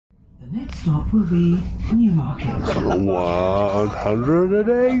stop will be Newmarket.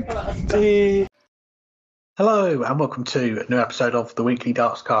 180. Hello and welcome to a new episode of the weekly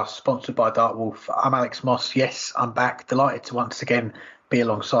Dartscast, sponsored by Dartwolf. I'm Alex Moss. Yes, I'm back. Delighted to once again be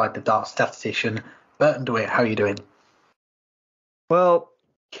alongside the Darts statistician, Burton DeWitt. How are you doing? Well,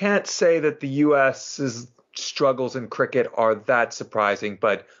 can't say that the US's struggles in cricket are that surprising,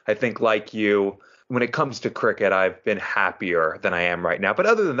 but I think like you, when it comes to cricket, I've been happier than I am right now. But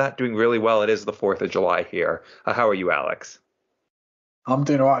other than that, doing really well. It is the 4th of July here. How are you, Alex? I'm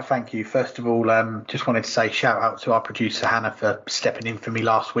doing all right, thank you. First of all, just wanted to say shout out to our producer Hannah for stepping in for me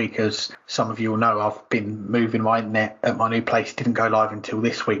last week. As some of you will know, I've been moving my internet at my new place. Didn't go live until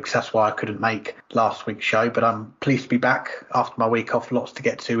this week, so that's why I couldn't make last week's show. But I'm pleased to be back after my week off. Lots to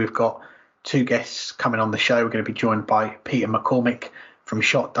get to. We've got two guests coming on the show. We're going to be joined by Peter McCormick from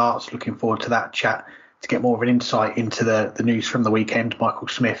Shot Darts. Looking forward to that chat to get more of an insight into the news from the weekend. Michael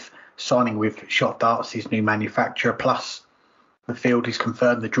Smith signing with Shot Darts, his new manufacturer, plus the field is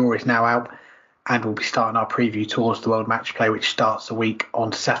confirmed. The draw is now out, and we'll be starting our preview tours of the World Matchplay, which starts a week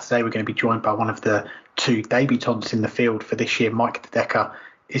on Saturday. We're going to be joined by one of the two debutants in the field for this year. Mike Decker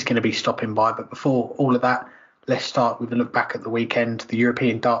is going to be stopping by. But before all of that, let's start with a look back at the weekend, the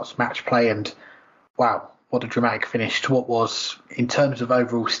European Darts Matchplay, and wow, what a dramatic finish to what was, in terms of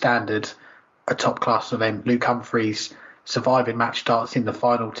overall standard, a top-class event. Luke Humphries surviving match darts in the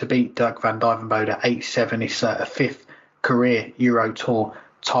final to beat Dirk van Duijvenbode 8-7. It's a fifth career Euro Tour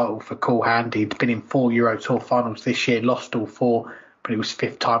title for Cool Hand. He'd been in 4 Euro Tour finals this year, lost all 4, but it was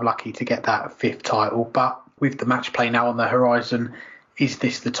fifth time lucky to get that fifth title. But with the match play now on the horizon, is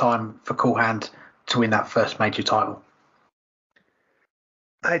this the time for Cool Hand to win that first major title?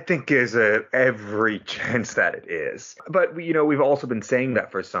 I think there's every chance that it is. But, we've also been saying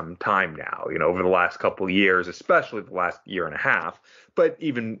that for some time now, over the last couple of years, especially the last year and a half. But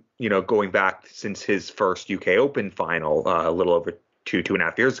even, going back since his first UK Open final a little over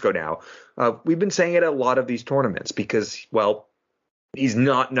 2.5 years ago now, we've been saying it at a lot of these tournaments because, well, he's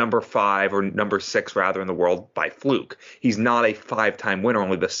not number 5 or number 6 rather in the world by fluke. He's not a 5-time winner,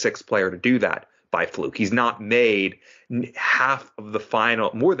 only the 6th player to do that by fluke. He's not made more than half of the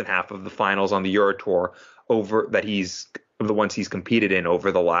finals on the Euro Tour the ones he's competed in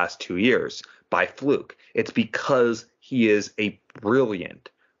over the last 2 years by fluke. It's because he is a brilliant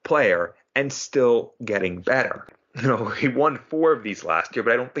player and still getting better. He won 4 of these last year,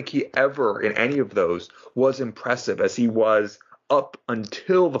 but I don't think he ever in any of those was impressive as he was up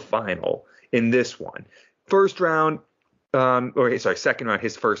until the final in this one. Second round,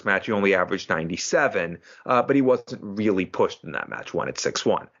 his first match, he only averaged 97, but he wasn't really pushed in that match, won at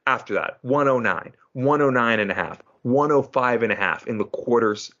 6-1. After that, 109, 109.5, 105.5 in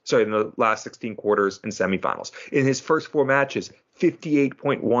the last 16 quarters and semifinals. In his first 4 matches,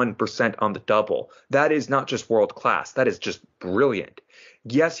 58.1% on the double. That is not just world class. That is just brilliant.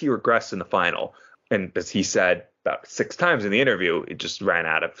 Yes, he regressed in the final. And as he said about 6 times in the interview, it just ran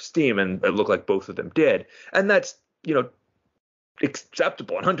out of steam, and it looked like both of them did. And that's,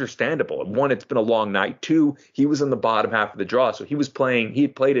 acceptable and understandable. 1, it's been a long night. 2, he was in the bottom half of the draw, so he had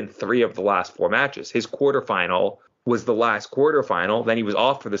played in 3 of the last 4 matches. His quarterfinal was the last quarterfinal. Then he was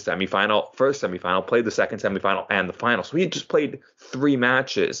off for the first semifinal, played the second semifinal and the final. So he had just played 3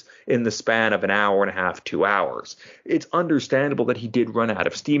 matches in the span of an hour and a half, 2 hours. It's understandable that he did run out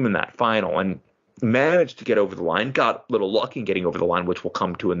of steam in that final and managed to get over the line, got a little lucky in getting over the line, which we'll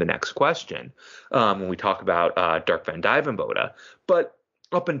come to in the next question when we talk about Dirk van Duijvenbode. But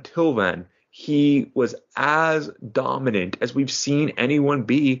up until then, he was as dominant as we've seen anyone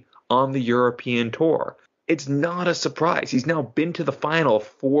be on the European Tour. It's not a surprise. He's now been to the final of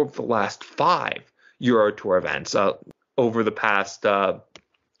 4 of the last 5 Euro Tour events over the past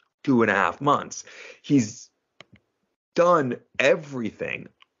 2.5 months. He's done everything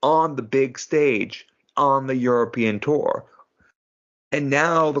on the big stage on the European Tour. And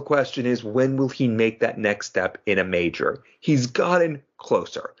now the question is, when will he make that next step in a major? He's gotten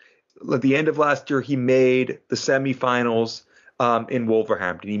closer. At the end of last year, he made the semifinals in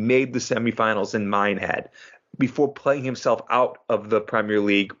Wolverhampton. He made the semifinals in Minehead before playing himself out of the Premier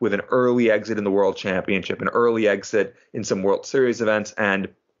League with an early exit in the World Championship, an early exit in some World Series events, and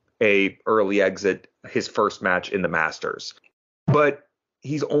a early exit his first match in the Masters. But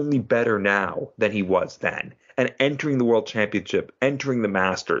he's only better now than he was then. And entering the World Championship, entering the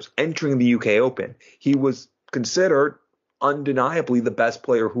Masters, entering the UK Open, he was considered undeniably the best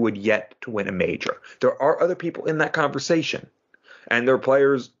player who had yet to win a major. There are other people in that conversation. And there are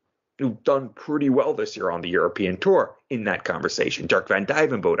players, who've done pretty well this year on the European Tour in that conversation. Dirk van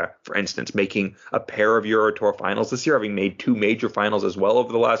Duijvenbode, for instance, making a pair of Euro Tour finals this year, having made 2 major finals as well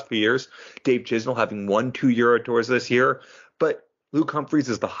over the last few years. Dave Chisnell having won 2 Euro Tours this year. But Luke Humphries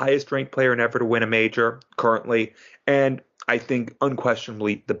is the highest ranked player ever to win a major currently, and I think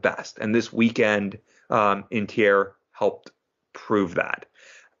unquestionably the best. And this weekend in Thiers helped prove that.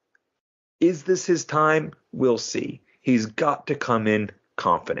 Is this his time? We'll see. He's got to come in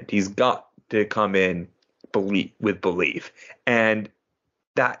confident. He's got to come in with belief. And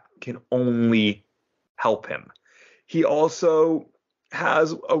that can only help him. He also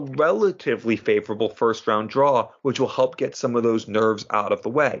has a relatively favorable first round draw, which will help get some of those nerves out of the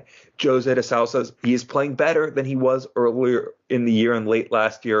way. Jose de Sal says he is playing better than he was earlier in the year and late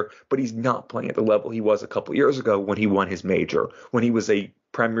last year, but he's not playing at the level he was a couple of years ago when he won his major, when he was a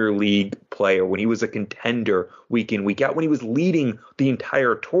Premier League player, when he was a contender week in, week out, when he was leading the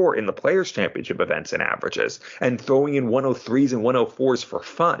entire tour in the Players' Championship events and averages and throwing in 103s and 104s for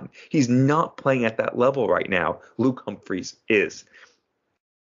fun. He's not playing at that level right now. Luke Humphries is.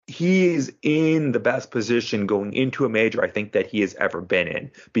 He is in the best position going into a major I think that he has ever been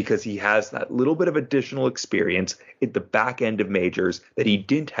in, because he has that little bit of additional experience at the back end of majors that he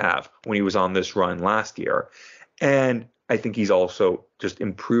didn't have when he was on this run last year. And I think he's also just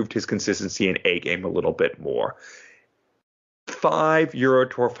improved his consistency in A game a little bit more. 5 Euro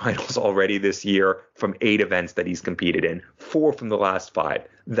Tour finals already this year from 8 events that he's competed in, 4 from the last 5.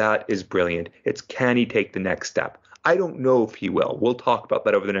 That is brilliant. It's can he take the next step? I don't know if he will. We'll talk about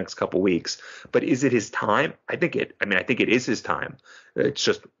that over the next couple of weeks. But is it his time? I think it is his time. It's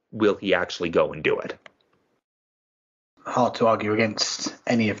just, will he actually go and do it? Hard to argue against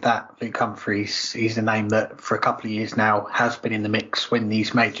any of that. Luke Humphries, he's a name that for a couple of years now has been in the mix when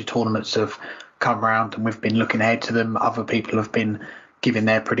these major tournaments have come around and we've been looking ahead to them. Other people have been giving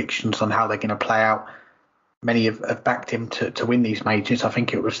their predictions on how they're going to play out. Many have backed him to win these majors. I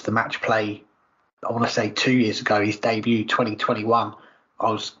think it was the match play, I want to say 2 years ago, his debut 2021.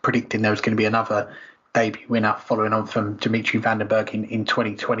 I was predicting there was going to be another debut winner following on from Dirk van Duijvenbode in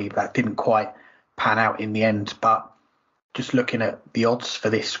 2020. That didn't quite pan out in the end. But just looking at the odds for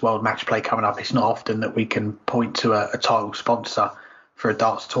this World Matchplay coming up, it's not often that we can point to a title sponsor for a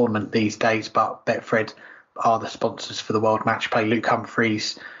darts tournament these days, but Betfred are the sponsors for the World Matchplay. Luke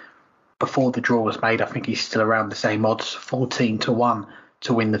Humphries, before the draw was made, I think he's still around the same odds, 14-1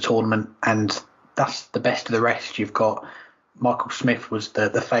 to win the tournament, and that's the best of the rest. You've got Michael Smith was the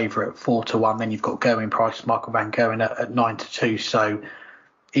favourite, 4-1. Then you've got going price, Michael van Gerwen at 9-2. So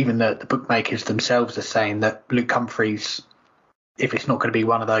even the bookmakers themselves are saying that Luke Humphries, if it's not going to be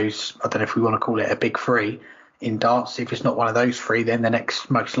one of those, I don't know if we want to call it a big 3 in darts, if it's not one of those 3, then the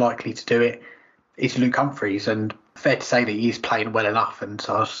next most likely to do it is Luke Humphries. And fair to say that he is playing well enough. And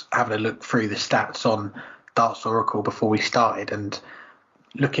so I was having a look through the stats on Darts Oracle before we started, and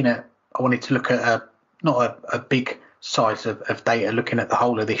I wanted to look at not a big size of data looking at the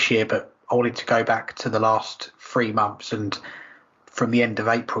whole of this year, but I wanted to go back to the last 3 months, and from the end of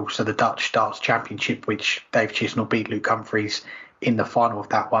April, so the Dutch Darts Championship, which Dave Chisnell beat Luke Humphries in the final of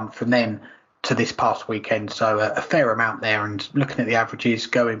that one, from then to this past weekend. So a fair amount there. And looking at the averages,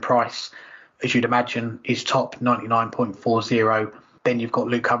 going price, as you'd imagine, is top 99.40. Then you've got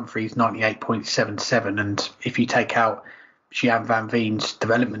Luke Humphries 98.77. And if you take out Gian van Veen's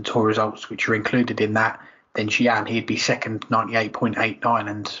development tour results, which are included in that, then Gian, he'd be second,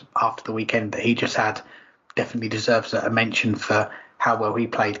 98.89. And after the weekend that he just had, definitely deserves a mention for how well he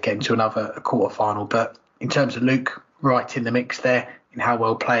played getting to another quarter-final. But in terms of Luke, right in the mix there in how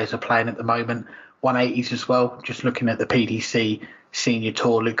well players are playing at the moment. 180s as well. Just looking at the PDC Senior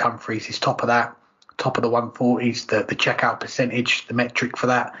Tour, Luke Humphries is top of that. Top of the 140s, the checkout percentage, the metric for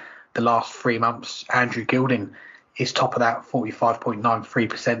that, the last 3 months. Andrew Gilding is top of that,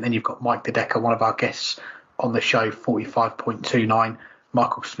 45.93%. Then you've got Mike De Decker, one of our guests on the show, 45.29.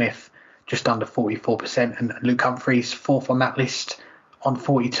 Michael Smith, just under 44%. And Luke Humphries, fourth on that list on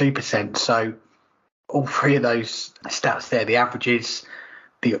 42%. So all 3 of those stats there, the averages,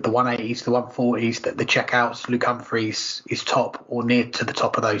 the 180s, the 140s, the checkouts, Luke Humphries is top or near to the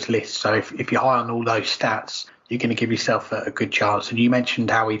top of those lists. So if you're high on all those stats, you're going to give yourself a good chance. And you mentioned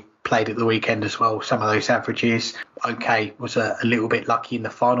how he played at the weekend as well. Some of those averages, okay, was a little bit lucky in the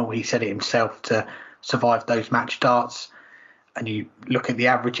final. He said it himself to survive those match darts. And you look at the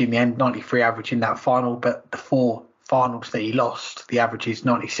average in the end, 93 average in that final, but the 4 finals that he lost, the average is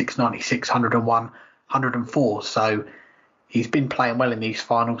 96, 96, 101, 104. So he's been playing well in these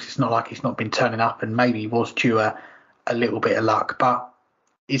finals. It's not like he's not been turning up, and maybe he was due a little bit of luck. But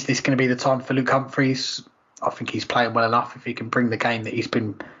is this going to be the time for Luke Humphries? I think he's playing well enough. If he can bring the game that he's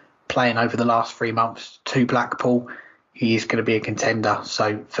been playing over the last 3 months to Blackpool, he is going to be a contender.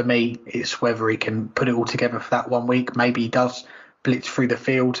 So for me, it's whether he can put it all together for that 1 week. Maybe he does blitz through the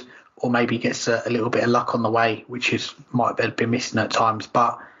field, or maybe he gets a little bit of luck on the way, which might have been missing at times.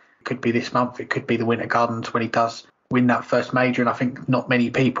 But it could be this month, it could be the Winter Gardens when he does win that first major. And I think not many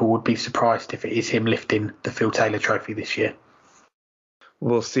people would be surprised if it is him lifting the Phil Taylor Trophy this year.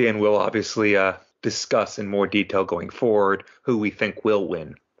 We'll see, and we'll obviously discuss in more detail going forward who we think will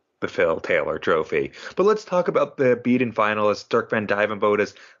win the Phil Taylor Trophy. But let's talk about the beaten finalist Dirk van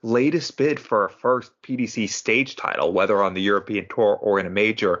Duijvenbode's latest bid for a first PDC stage title, whether on the European Tour or in a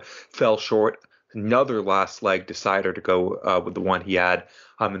major, fell short. Another last leg decider to go with the one he had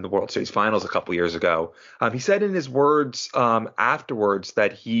in the World Series Finals a couple years ago. He said in his words afterwards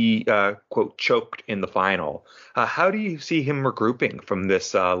that he, quote, choked in the final. How do you see him regrouping from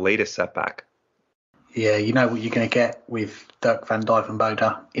this latest setback? Yeah, you know what you're going to get with Dirk van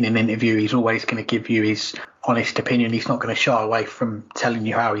Duijvenbode in an interview. He's always going to give you his honest opinion. He's not going to shy away from telling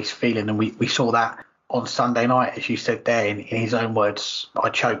you how he's feeling. And we saw that on Sunday night, as you said there, in his own words. I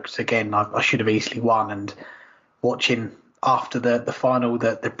choked again. I should have easily won. And watching after the final,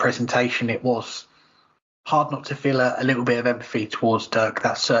 the presentation, it was hard not to feel a little bit of empathy towards Dirk.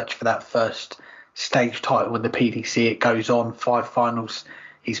 That search for that first stage title in the PDC, it goes on. 5 finals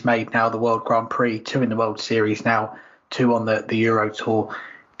he's made now, the World Grand Prix, 2 in the World Series now, 2 on the Euro Tour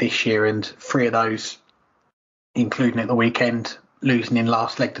this year, and 3 of those, including at the weekend, losing in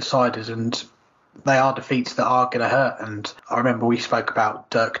last leg deciders. And they are defeats that are going to hurt. And I remember we spoke about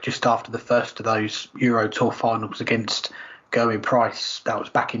Dirk just after the first of those Euro Tour finals against Gerwyn Price. That was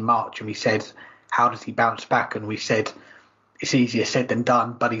back in March, and we said, how does he bounce back? And we said, it's easier said than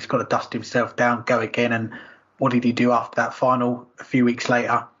done, but he's got to dust himself down, go again. And what did he do after that final? A few weeks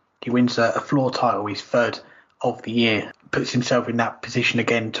later, he wins a floor title, his 3rd of the year, puts himself in that position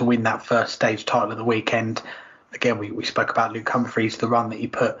again to win that first stage title of the weekend. Again, we spoke about Luke Humphries, the run that he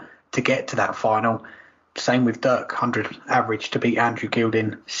put to get to that final. Same with Dirk, 100 average to beat Andrew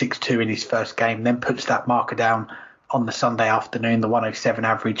Gilding, 6-2 in his first game, then puts that marker down on the Sunday afternoon, the 107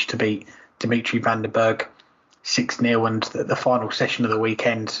 average to beat Dimitri van den Bergh, 6-0, and the final session of the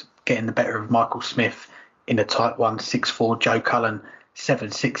weekend, getting the better of Michael Smith in a tight one, 6-4, Joe Cullen,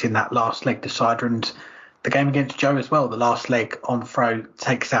 7-6 in that last leg decider. And the game against Joe as well, the last leg on throw,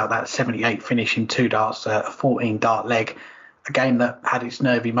 takes out that 78 finish in 2 darts, a 14 dart leg, a game that had its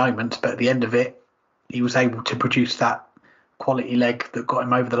nervy moments, but at the end of it, he was able to produce that quality leg that got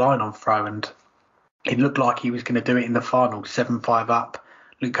him over the line on throw. And it looked like he was going to do it in the final, 7-5 up.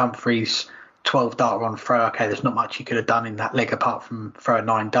 Luke Humphries, 12 darter on throw. Okay, there's not much he could have done in that leg apart from throw a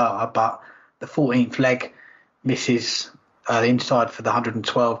 9 darter, but the 14th leg misses the inside for the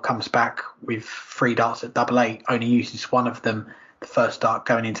 112, comes back with 3 darts at 8-8, only uses 1 of them, the first dart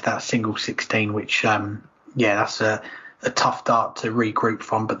going into that single 16, which, that's a tough dart to regroup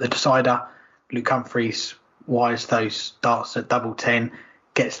from. But the decider, Luke Humphries, wires those darts at 10,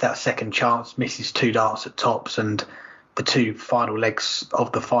 gets that second chance, misses 2 darts at tops, and the 2 final legs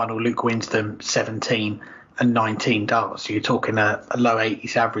of the final, Luke wins them 17 and 19 darts. So you're talking a low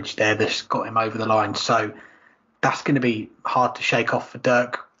 80s average there that's got him over the line. So that's going to be hard to shake off for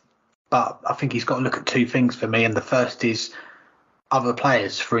Dirk. But I think he's got to look at 2 things for me. And the first is other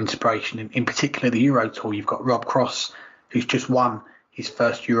players for inspiration. In particular, the Euro Tour. You've got Rob Cross, who's just won his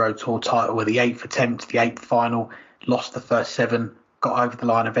first Euro Tour title with the 8th attempt, the 8th final, lost the first 7, got over the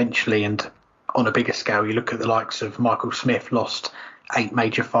line eventually. And on a bigger scale, you look at the likes of Michael Smith, lost 8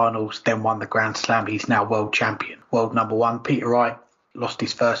 major finals, then won the Grand Slam. He's now world champion, world number 1. Peter Wright lost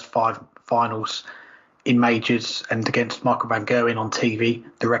his first 5 finals in majors, and against Michael van Gerwen on TV,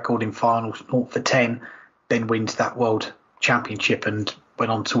 the record in finals, 0 for 10, then wins that world championship and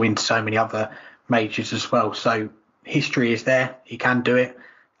went on to win so many other majors as well. So history is there. He can do it.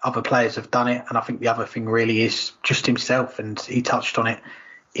 Other players have done it. And I think the other thing really is just himself. And he touched on it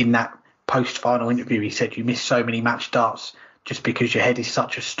in that post-final interview. He said, you miss so many match darts just because your head is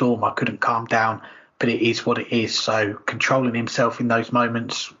such a storm. I couldn't calm down, but it is what it is. So controlling himself in those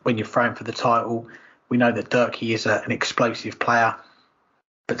moments when you're throwing for the title. We know that Dirk, he is an explosive player,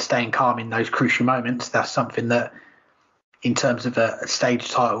 but staying calm in those crucial moments, that's something that in terms of a stage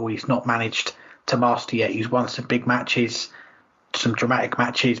title, he's not managed to master yet. He's won some big matches, some dramatic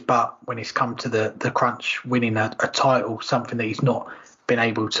matches, but when it's come to the crunch, winning a title, something that he's not been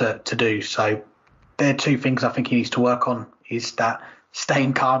able to do. So there are 2 things I think he needs to work on, is that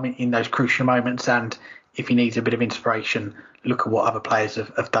staying calm in those crucial moments, and if he needs a bit of inspiration, look at what other players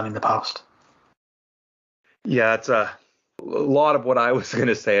have done in the past. Yeah, it's a lot of what I was going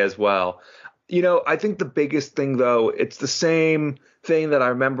to say as well. I think the biggest thing, though, it's the same thing that I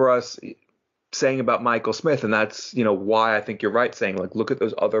remember us saying about Michael Smith, and that's, why I think you're right saying, like, look at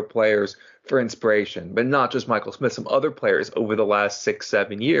those other players for inspiration, but not just Michael Smith, some other players over the last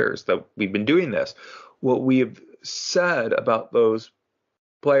 6-7 years that we've been doing this. What we have said about those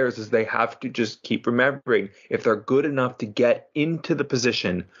players is they have to just keep remembering, if they're good enough to get into the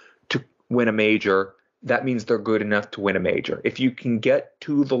position to win a major, that means they're good enough to win a major. If you can get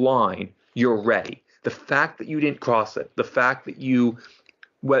to the line, you're ready. The fact that you didn't cross it, the fact that you,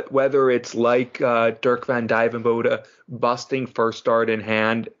 whether it's like Dirk van Duijvenbode busting first dart in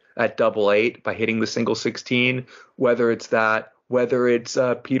hand at double 8 by hitting the single 16, whether it's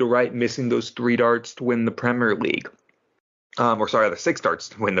Peter Wright missing those 3 darts to win the Premier League, the 6 darts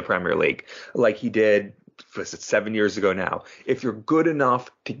to win the Premier League, like he did, 7 years ago now. If you're good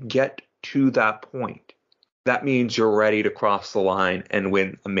enough to get to that point, that means you're ready to cross the line and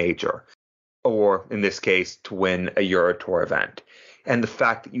win a major, or in this case, to win a Euro Tour event. And the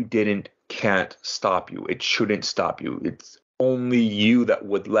fact that you didn't can't stop you. It shouldn't stop you. It's only you that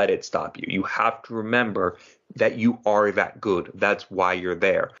would let it stop you. You have to remember that you are that good. That's why you're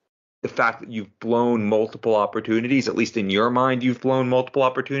there. The fact that you've blown multiple opportunities, at least in your mind, you've blown multiple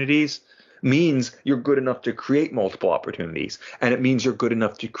opportunities, means you're good enough to create multiple opportunities. And it means you're good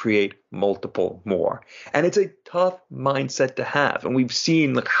enough to create multiple more. And it's a tough mindset to have. And we've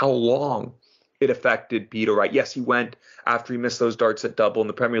seen how long it affected Peter Wright. Yes, he went after he missed those darts at double in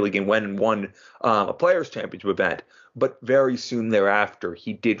the Premier League and went and won a Players' Championship event. But very soon thereafter,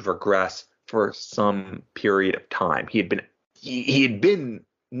 he did regress for some period of time. He had been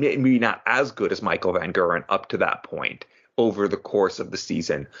maybe not as good as Michael van Gerwen up to that point over the course of the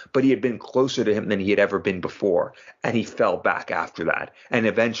season, but he had been closer to him than he had ever been before, and he fell back after that. And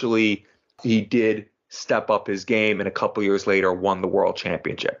eventually he did step up his game, and a couple years later won the World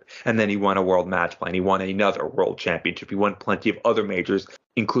Championship. And then he won a World Matchplay, and he won another World Championship. He won plenty of other majors,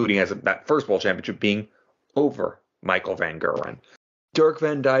 including that first World Championship being over Michael van Gerwen. Dirk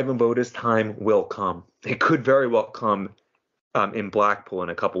van Duijvenbode's time will come. It could very well come in Blackpool in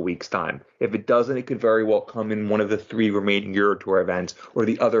a couple weeks' time. If it doesn't, it could very well come in one of the 3 remaining Euro Tour events or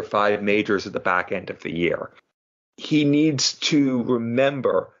the other 5 majors at the back end of the year. He needs to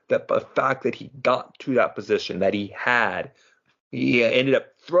remember that the fact that he got to that position, that he ended up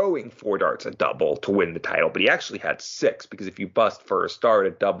throwing 4 darts at double to win the title, but he actually had 6, because if you bust first dart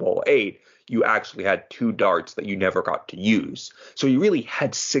at double 8, you actually had 2 darts that you never got to use. So he really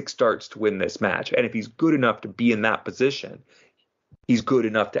had 6 darts to win this match. And if he's good enough to be in that position, he's good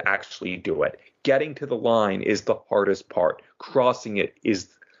enough to actually do it. Getting to the line is the hardest part. Crossing it is,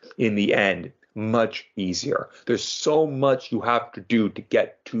 in the end, much easier. There's so much you have to do to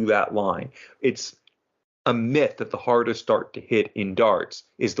get to that line. It's a myth that the hardest dart to hit in darts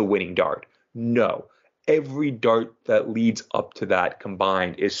is the winning dart. No. Every dart that leads up to that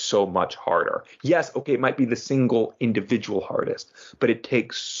combined is so much harder. Yes, okay, it might be the single individual hardest, but it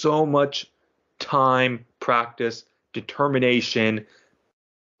takes so much time, practice, determination,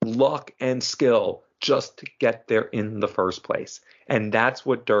 luck, and skill just to get there in the first place. And that's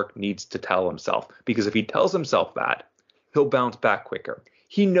what Dirk needs to tell himself, because if he tells himself that, he'll bounce back quicker.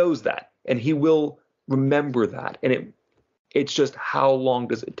 He knows that, and he will remember that. And it's just, how long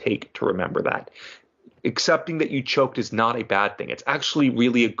does it take to remember that? Accepting that you choked is not a bad thing. It's actually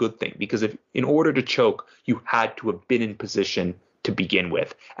really a good thing, because if in order to choke, you had to have been in position to begin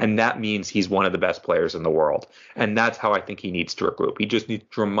with. And that means he's one of the best players in the world. And that's how I think he needs to regroup. He just needs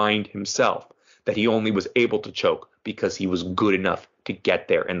to remind himself that he only was able to choke because he was good enough to get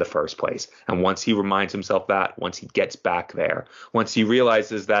there in the first place. And once he reminds himself that, once he gets back there, once he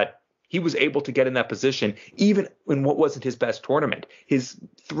realizes that he was able to get in that position even in what wasn't his best tournament. His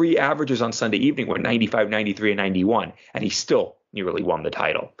 3 averages on Sunday evening were 95, 93, and 91, and he still nearly won the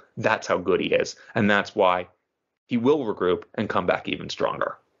title. That's how good he is, and that's why he will regroup and come back even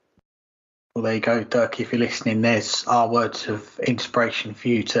stronger. Well, there you go, Dirk. If you're listening, there's our words of inspiration for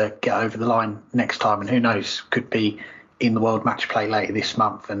you to get over the line next time, and who knows, could be in the World Matchplay later this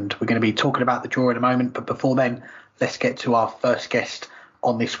month. And we're going to be talking about the draw in a moment, but before then, let's get to our first guest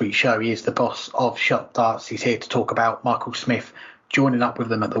on this week's show. He is the boss of Shot Darts. He's here to talk about Michael Smith joining up with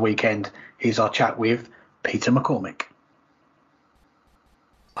them at the weekend. Here's our chat with Peter McCormick.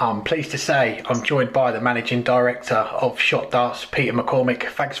 I'm pleased to say I'm joined by the Managing Director of Shot Darts, Peter McCormick.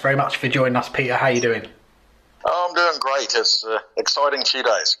 Thanks very much for joining us, Peter. How are you doing? Oh, I'm doing great. It's an exciting few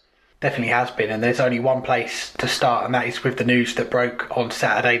days. Definitely has been, and there's only one place to start, and that is with the news that broke on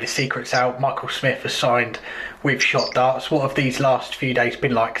Saturday. The secret's out. Michael Smith has signed with Shot Darts. What have these last few days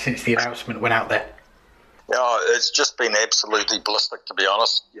been like since the announcement went out there? Yeah, it's just been absolutely ballistic, to be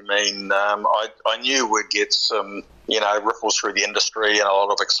honest. You mean, I knew we'd get some, ripples through the industry and a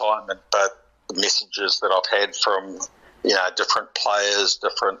lot of excitement, but the messages that I've had from, different players,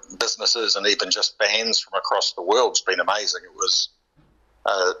 different businesses, and even just fans from across the world has been amazing. It was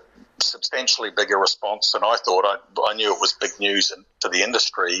a substantially bigger response than I thought. I knew it was big news to the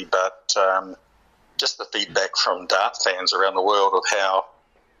industry, but just the feedback from dart fans around the world of how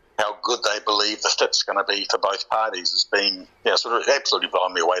good they believe the fit's going to be for both parties has been, sort of absolutely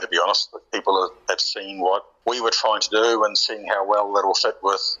blown me away, to be honest. People have seen what we were trying to do and seeing how well that'll fit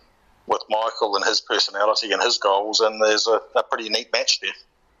with Michael and his personality and his goals, and there's a pretty neat match there.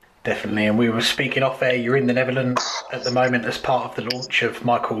 Definitely, and we were speaking off air. You're in the Netherlands at the moment as part of the launch of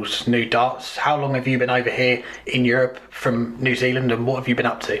Michael's new darts. How long have you been over here in Europe from New Zealand, and what have you been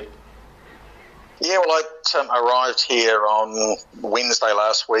up to? Yeah, well, I arrived here on Wednesday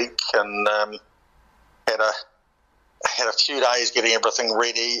last week and had a few days getting everything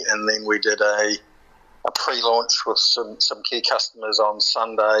ready, and then we did a pre-launch with some key customers on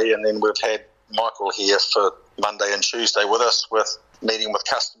Sunday, and then we've had Michael here for Monday and Tuesday with us, with meeting with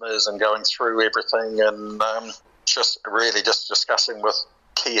customers and going through everything, and just discussing with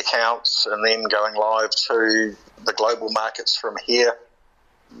key accounts, and then going live to the global markets from here.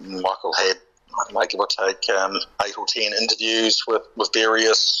 Michael had, give or take, 8 or 10 interviews with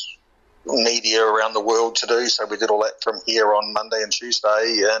various media around the world to do, so we did all that from here on Monday and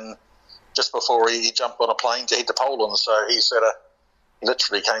Tuesday, and just before he jumped on a plane to head to Poland, so he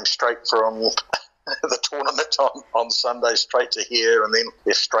literally came straight from the tournament on Sunday straight to here, and then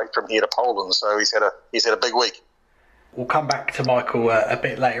straight from here to Poland, so he's had a big week. We'll come back to Michael a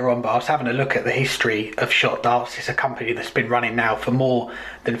bit later on, but I was having a look at the history of Shot Darts. It's a company that's been running now for more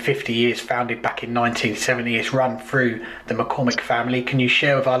than 50 years, founded back in 1970. It's run through the McCormick family. Can you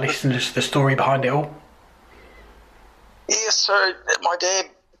share with our listeners the story behind it all? Yeah, so my dad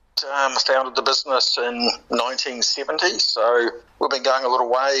founded the business in 1970, so we've been going a little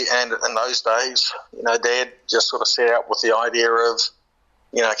way, and in those days, Dad just sort of set out with the idea of,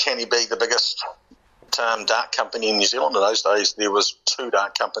 can he be the biggest dart company in New Zealand? In those days, there was 2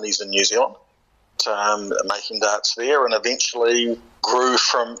 dart companies in New Zealand making darts there, and eventually grew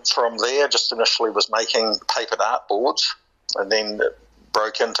from there. Just initially was making paper dart boards, and then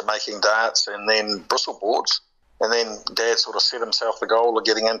broke into making darts and then bristle boards. And then Dad sort of set himself the goal of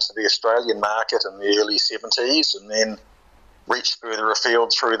getting into the Australian market in the early 70s, and then reached further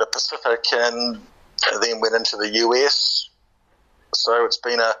afield through the Pacific, and then went into the US. So it's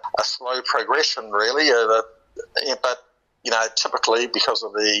been a slow progression, really. But, typically because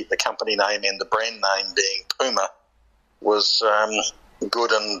of the company name and the brand name being Puma, was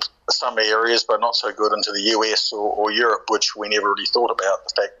good in some areas, but not so good into the US or Europe, which we never really thought about.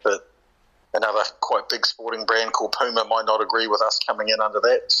 The fact that another quite big sporting brand called Puma might not agree with us coming in under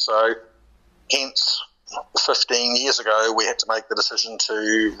that. So hence, 15 years ago, we had to make the decision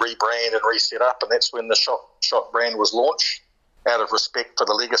to rebrand and reset up, and that's when the Shot brand was launched. Out of respect for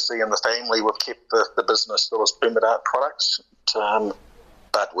the legacy and the family, we've kept the business that was Puma Dart products,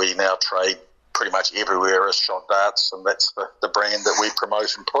 but we now trade pretty much everywhere as Shot Darts, and that's the brand that we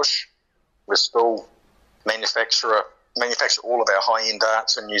promote and push. We still manufacture all of our high-end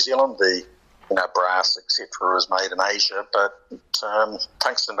darts in New Zealand. The brass, etc., is made in Asia, but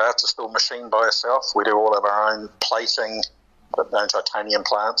tungsten darts are still machined by ourselves. We do all of our own plating, our own titanium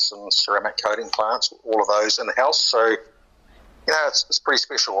plants and ceramic coating plants, all of those in-house. So, it's pretty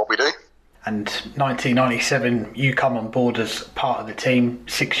special what we do. And 1997, you come on board as part of the team.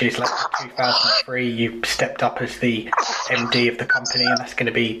 6 years later, 2003, you stepped up as the MD of the company, and that's going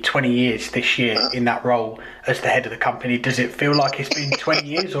to be 20 years this year in that role as the head of the company. Does it feel like it's been 20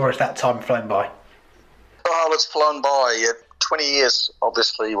 years, or has that time flown by? Oh, it's flown by. 20 years,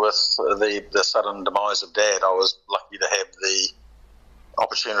 obviously, with the sudden demise of Dad. I was lucky to have the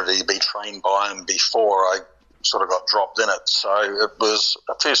opportunity to be trained by him before I sort of got dropped in it. So it was,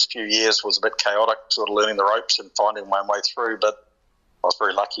 the first few years was a bit chaotic, sort of learning the ropes and finding my way through, but I was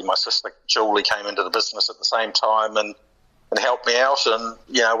very lucky. My sister Julie came into the business at the same time and helped me out, and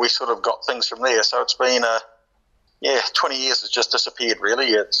we sort of got things from there. So it's been 20 years has just disappeared, really.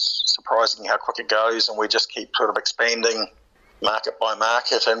 It's surprising how quick it goes, and we just keep sort of expanding market by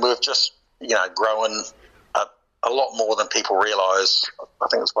market, and we've just grown a lot more than people realise. I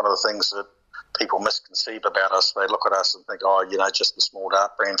think it's one of the things that people misconceive about us. They look at us and think, just a small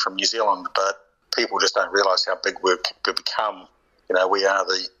dart brand from New Zealand, but people just don't realise how big we've become. We are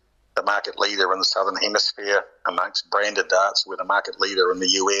the market leader in the Southern Hemisphere amongst branded darts. We're the market leader in the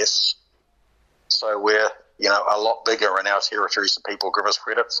US. So we're, a lot bigger in our territories than people give us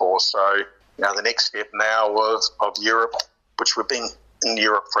credit for. So, the next step now of Europe, which we've been in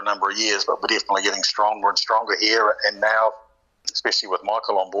Europe for a number of years, but we're definitely getting stronger and stronger here, and now, especially with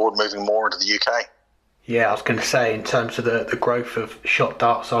Michael on board, moving more into the UK. Yeah, I was going to say, in terms of the growth of shot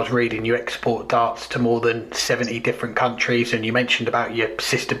darts, I was reading you export darts to more than 70 different countries, and you mentioned about your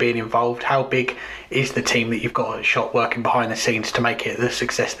sister being involved. How big is the team that you've got at Shot working behind the scenes to make it the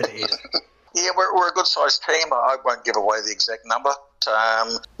success that it is? Yeah, we're a good-sized team. I won't give away the exact number.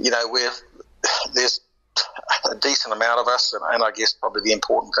 There's a decent amount of us, and I guess probably the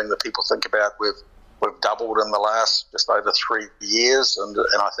important thing that people think about, we've doubled in the last just over 3 years, and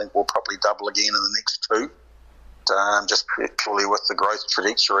I think we'll probably double again in the next 2, just purely with the growth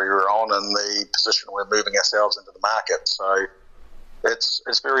trajectory we're on and the position we're moving ourselves into the market. So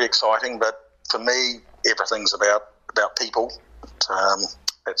it's very exciting, but for me, everything's about people.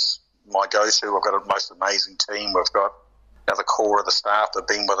 It's my go-to. We've got a most amazing team. We've got the core of the staff that have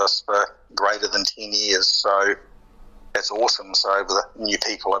been with us for greater than 10 years. So it's awesome. So the new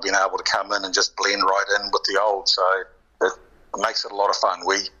people have been able to come in and just blend right in with the old. So it makes it a lot of fun.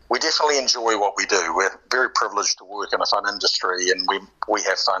 We definitely enjoy what we do. We're very privileged to work in a fun industry, and we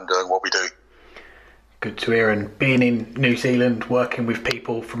have fun doing what we do. Good to hear. And being in New Zealand, working with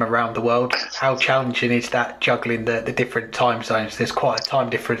people from around the world, how challenging is that, juggling the different time zones? There's quite a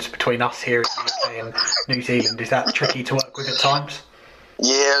time difference between us here in the UK and New Zealand. Is that tricky to work with at times?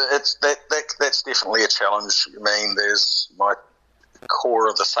 Yeah, that's definitely a challenge. I mean, there's my core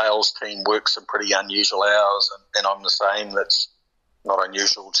of the sales team works some pretty unusual hours, and I'm the same. That's not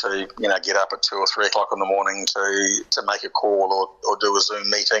unusual to get up at 2 or 3 o'clock in the morning to make a call or do a Zoom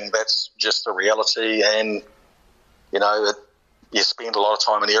meeting. That's just the reality, and you spend a lot of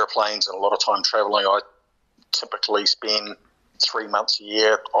time in airplanes and a lot of time travelling. I typically spend 3 months a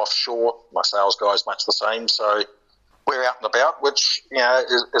year offshore. My sales guys much the same, so we're out and about, which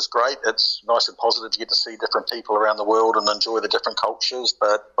is great. It's nice and positive. You get to see different people around the world and enjoy the different cultures,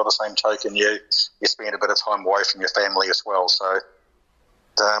 but by the same token, you spend a bit of time away from your family as well. So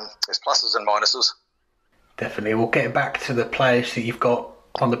there's pluses and minuses. Definitely. We'll get back to the players that you've got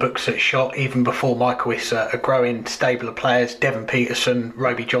on the books at Shot. Even before Michael, it's a growing stable of players: Devon Peterson,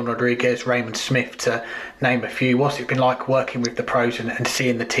 Roby John Rodriguez, Raymond Smith, to name a few. What's it been like working with the pros and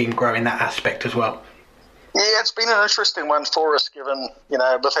seeing the team grow in that aspect as well? Yeah, it's been an interesting one for us, given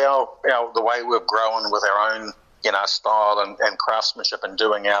with our the way we've grown with our own style and craftsmanship and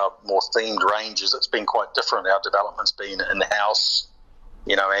doing our more themed ranges. It's been quite different. Our development's been in house,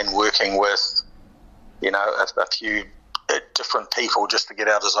 and working with a few different people just to get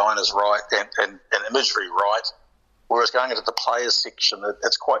our designers right and imagery right. Whereas going into the players section,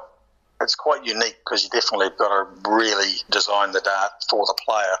 it's quite unique, because you definitely got to really design the dart for the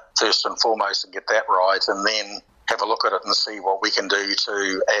player first and foremost and get that right, and then have a look at it and see what we can do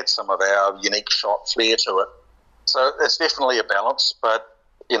to add some of our unique shot flair to it. So it's definitely a balance, but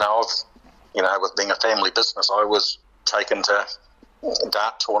with being a family business, I was taken to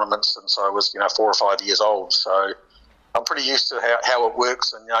dart tournaments since I was 4 or 5 years old, so I'm pretty used to how it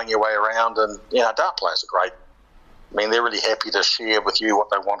works and knowing your way around. And dart players are great. I mean, they're really happy to share with you what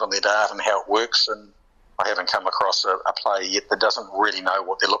they want on their dart and how it works, and I haven't come across a player yet that doesn't really know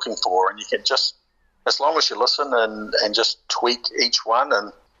what they're looking for. And you can just, as long as you listen and just tweak each one.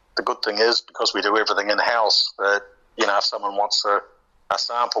 And the good thing is, because we do everything in-house, that if someone wants a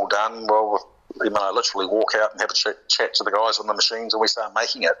sample done, well, I literally walk out and have a chat to the guys on the machines, and we start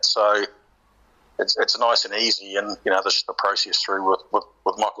making it. So it's nice and easy. And the process through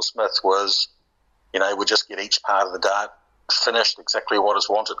with Michael Smith was, we just get each part of the dart finished exactly what is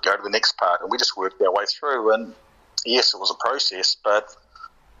wanted, go to the next part, and we just worked our way through. And yes, it was a process, but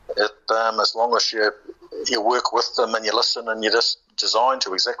as long as you work with them and you listen and you just design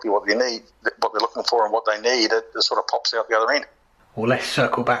to exactly what they need, what they're looking for and what they need, it sort of pops out the other end. Well, let's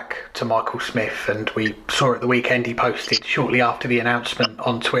circle back to Michael Smith, and we saw at the weekend he posted shortly after the announcement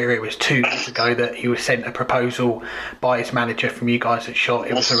on Twitter, it was 2 years ago, that he was sent a proposal by his manager from you guys at Shot.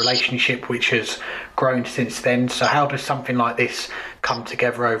 It was a relationship which has grown since then. So how does something like this come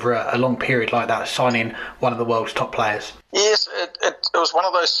together over a long period like that, signing one of the world's top players? Yes, it was one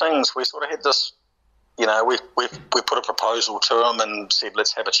of those things. We sort of had this, we put a proposal to him and said,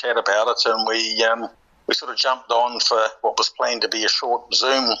 let's have a chat about it, and we sort of jumped on for what was planned to be a short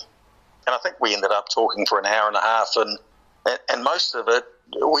Zoom, and I think we ended up talking for an hour and a half, and most of it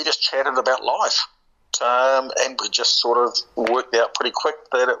we just chatted about life, and we just sort of worked out pretty quick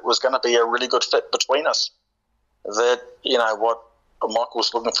that it was going to be a really good fit between us, that what Michael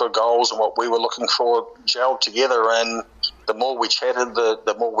was looking for goals and what we were looking for gelled together, and the more we chatted,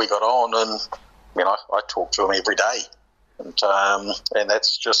 the more we got on. And I talked to him every day. and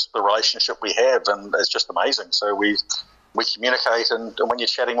that's just the relationship we have, and it's just amazing. So we communicate, and when you're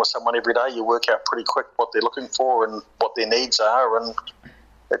chatting with someone every day, you work out pretty quick what they're looking for and what their needs are, and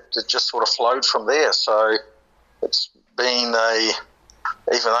it just sort of flowed from there. So it's been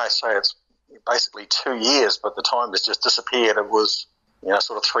even though I say it's basically 2 years, but the time has just disappeared. It was,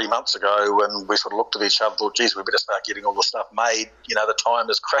 sort of 3 months ago when we sort of looked at each other and thought, geez, we better start getting all the stuff made. The time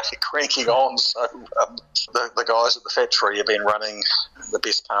is cranking on. So the guys at the factory have been running the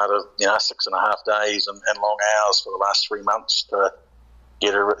best part of, 6.5 days and long hours for the last 3 months to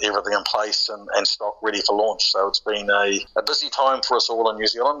get everything in place and stock ready for launch. So it's been a busy time for us all in New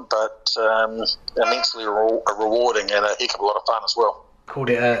Zealand, but immensely rewarding and a heck of a lot of fun as well. Called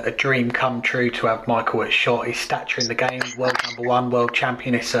it a dream come true to have Michael at Shot. His stature in the game, world number one, world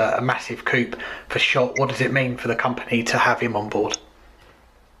champion. It's a massive coup for Shot. What does it mean for the company to have him on board?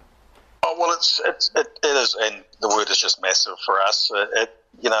 Oh, well, it is, and the word is just massive for us. As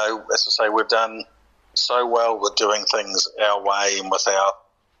I say, we've done so well with doing things our way and with our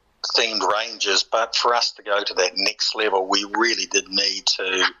themed ranges, but for us to go to that next level, we really did need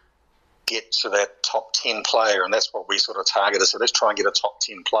to get to that top 10 player, and that's what we sort of targeted. So let's try and get a top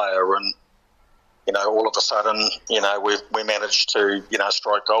 10 player, and all of a sudden, we managed to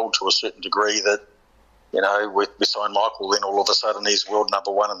strike gold to a certain degree that we signed Michael. Then all of a sudden he's world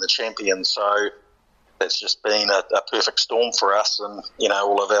number one and the champion. So that's just been a perfect storm for us, and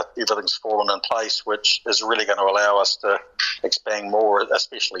all of everything's fallen in place, which is really going to allow us to expand more,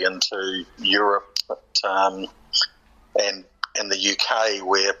 especially into Europe, and in the UK,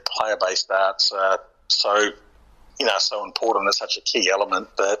 where player-based darts are so important. It's such a key element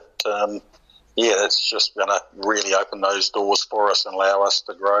that, it's just going to really open those doors for us and allow us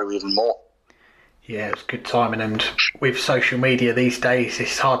to grow even more. Yeah, it's good timing, and with social media these days,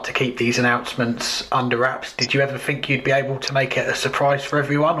 it's hard to keep these announcements under wraps. Did you ever think you'd be able to make it a surprise for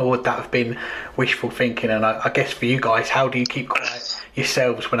everyone, or would that have been wishful thinking? And I guess for you guys, how do you keep quiet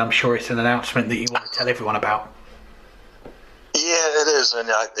yourselves when I'm sure it's an announcement that you want to tell everyone about? Yeah, it is, and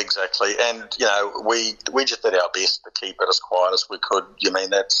exactly. And we just did our best to keep it as quiet as we could.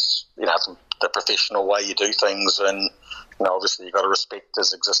 That's the professional way you do things, and obviously you've got to respect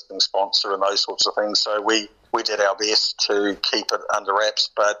his existing sponsor and those sorts of things. So we did our best to keep it under wraps.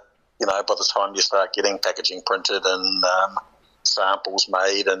 But by the time you start getting packaging printed and samples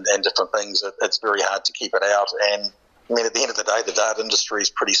made and different things, it's very hard to keep it out. And at the end of the day, the dart industry is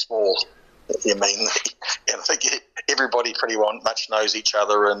pretty small. And I think everybody pretty much knows each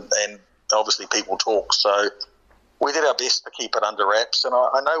other, and obviously people talk. So we did our best to keep it under wraps, and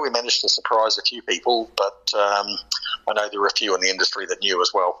I know we managed to surprise a few people, but I know there were a few in the industry that knew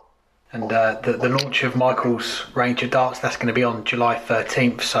as well. And the launch of Michael's range of darts, that's going to be on July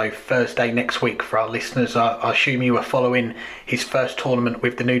 13th, so Thursday next week for our listeners. I assume you were following his first tournament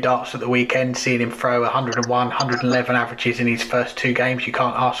with the new darts at the weekend, seeing him throw 101, 111 averages in his first two games. You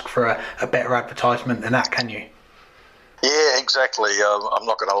can't ask for a better advertisement than that, can you? Yeah, exactly. I'm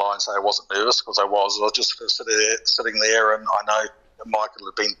not going to lie and say I wasn't nervous, because I was just sitting there, and I know Michael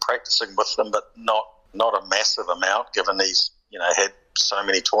had been practicing with them, but not a massive amount, given he's had so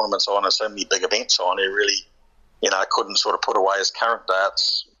many tournaments on and so many big events on. He really couldn't sort of put away his current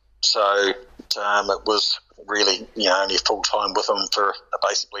darts, so it was really only full time with him for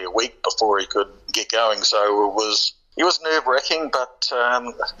basically a week before he could get going. So it was nerve-wracking, but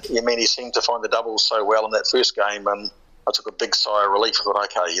he seemed to find the doubles so well in that first game, and I took a big sigh of relief. I thought,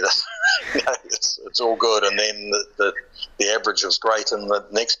 okay, it's all good. And then the average was great in the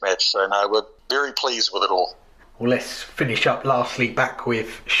next match. So no, we're very pleased with it all. Well, let's finish up lastly back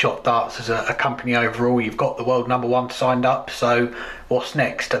with Shot Darts as a company overall. You've got the world number one signed up, so what's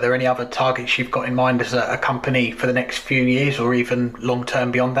next? Are there any other targets you've got in mind as a company for the next few years, or even long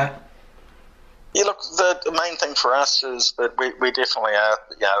term beyond that? Yeah, look, the main thing for us is that we definitely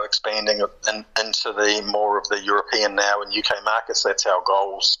are expanding into the more of the European now and UK markets. That's our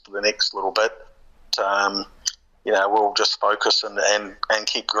goals for the next little bit. We'll just focus and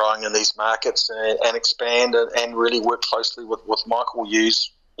keep growing in these markets and expand and really work closely with Michael.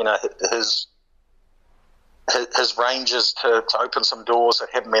 Use his ranges to open some doors that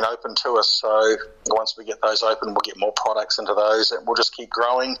haven't been open to us. So once we get those open, we'll get more products into those, and we'll just keep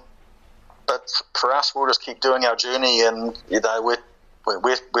growing. But for us, we'll just keep doing our journey, and we're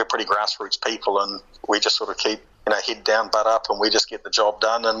pretty grassroots people, and we just sort of keep head down, butt up, and we just get the job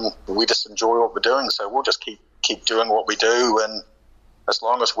done, and we just enjoy what we're doing. So we'll just keep doing what we do, and as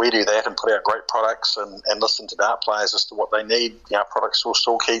long as we do that and put out great products and listen to dart players as to what they need, our products will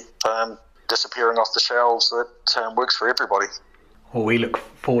still keep disappearing off the shelves. That works for everybody. Well, we look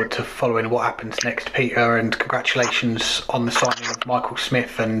forward to following what happens next, Peter, and congratulations on the signing of Michael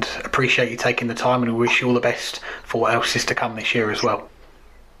Smith, and appreciate you taking the time, and we wish you all the best for what else is to come this year as well.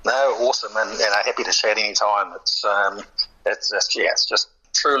 No, awesome, and happy to chat any time. It's just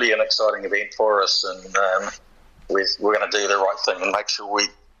truly an exciting event for us, and we're going to do the right thing and make sure we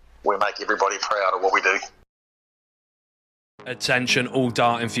make everybody proud of what we do. Attention all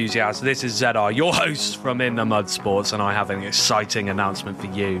dart enthusiasts, this is ZR, your host from In the Mud Sports, and I have an exciting announcement for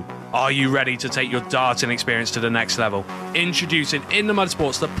you. Are you ready to take your darting experience to the next level? Introducing In the Mud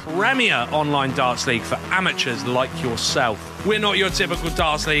Sports, the premier online darts league for amateurs like yourself. We're not your typical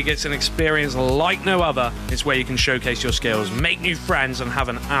darts league, it's an experience like no other. It's where you can showcase your skills, make new friends, and have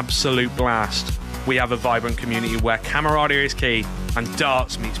an absolute blast. We have a vibrant community where camaraderie is key and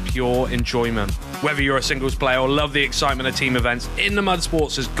darts meets pure enjoyment. Whether you're a singles player or love the excitement of team events, In the Mud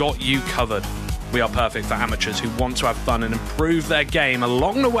Sports has got you covered. We are perfect for amateurs who want to have fun and improve their game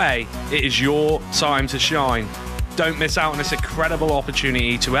along the way. It is your time to shine. Don't miss out on this incredible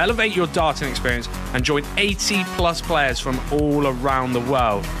opportunity to elevate your darting experience and join 80 plus players from all around the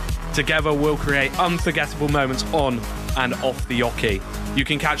world. Together we'll create unforgettable moments on and off the oche. You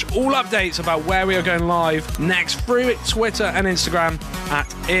can catch all updates about where we are going live next through Twitter and Instagram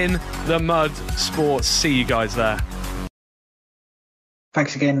at In the Mud Sports. See you guys there.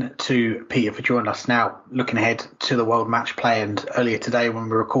 Thanks again to Peter for joining us. Now, looking ahead to the World Matchplay, and earlier today when we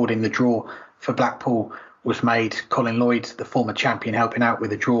were recording, the draw for Blackpool was made. Colin Lloyd, the former champion, helping out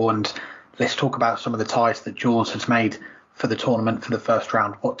with the draw, and let's talk about some of the ties that Jaws has made for the tournament for the first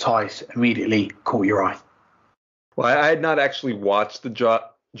round. What ties immediately caught your eye? Well, I had not actually watched the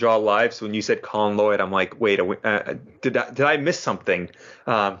draw live, so when you said Colin Lloyd, I'm like, wait, did I miss something?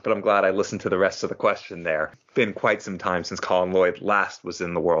 But I'm glad I listened to the rest of the question there. Been quite some time since Colin Lloyd last was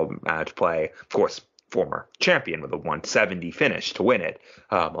in the World Matchplay. Of course, former champion with a 170 finish to win it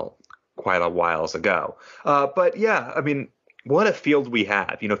quite a while ago. But yeah, I mean, what a field we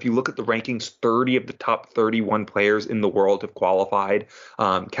have. You know, if you look at the rankings, 30 of the top 31 players in the world have qualified.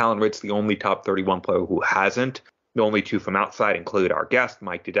 Callan Ritt's the only top 31 player who hasn't. The only two from outside include our guest,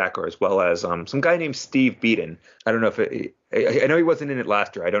 Mike DeDecker, as well as some guy named Steve Beaton. I don't know if I know he wasn't in it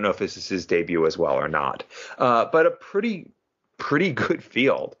last year. I don't know if this is his debut as well or not. But a pretty good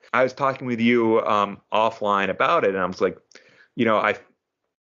field. I was talking with you offline about it, and I was like, you know,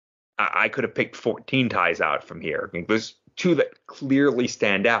 I could have picked 14 ties out from here. I mean, there's two that clearly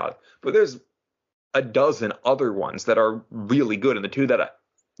stand out, but there's a dozen other ones that are really good, and the two that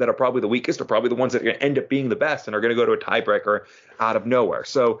are probably the weakest are probably the ones that are going to end up being the best and are going to go to a tiebreaker out of nowhere.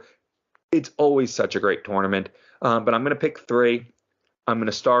 So it's always such a great tournament. But I'm going to pick three. I'm going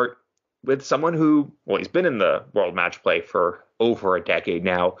to start with someone who, well, he's been in the World Matchplay for over a decade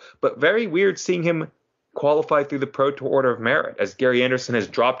now, but very weird seeing him qualify through the Pro Tour Order of Merit, as Gary Anderson has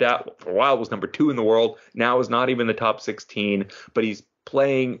dropped out. For a while was number 2 in the world, now is not even the top 16, but he's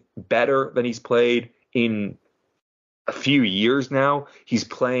playing better than he's played in a few years now. He's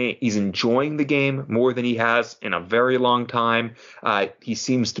enjoying the game more than he has in a very long time. He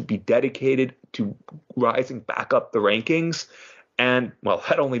seems to be dedicated to rising back up the rankings. And, well,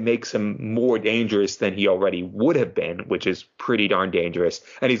 that only makes him more dangerous than he already would have been, which is pretty darn dangerous.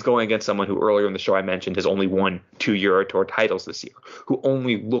 And he's going against someone who earlier in the show I mentioned has only won 2 Euro Tour titles this year, who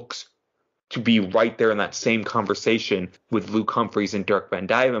only looks to be right there in that same conversation with Luke Humphries and Dirk van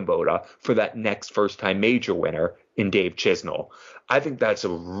Duijvenbode for that next first-time major winner in Dave Chisnall. I think that's a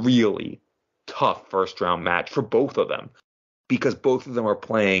really tough first-round match for both of them, because both of them are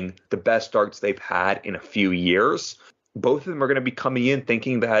playing the best darts they've had in a few years. Both of them are going to be coming in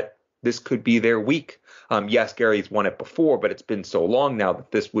thinking that this could be their week. Yes, Gary's won it before, but it's been so long now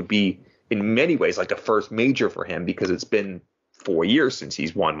that this would be in many ways like a first major for him, because it's been 4 years since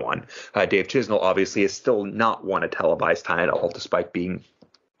he's won one. Dave Chisnall obviously has still not won a televised title, despite being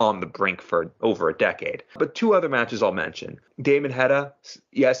on the brink for over a decade. But 2 other matches I'll mention. Damon Hedda,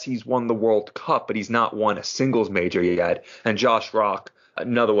 yes, he's won the World Cup, but he's not won a singles major yet. And Josh Rock,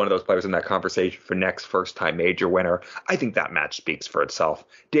 another one of those players in that conversation for next first-time major winner. I think that match speaks for itself.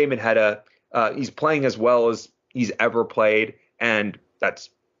 Damon Hedda, he's playing as well as he's ever played, and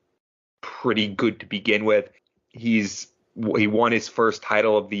that's pretty good to begin with. He won his first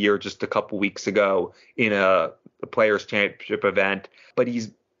title of the year just a couple weeks ago in a Players' Championship event, but he's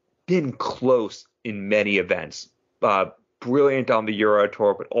been close in many events. Brilliant on the Euro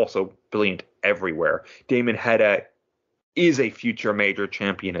Tour, but also brilliant everywhere. Damon Hedda is a future major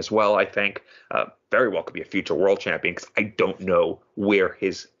champion as well, I think. Very well could be a future world champion, because I don't know where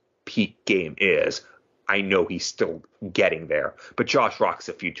his peak game is. I know he's still getting there. But Josh Rock's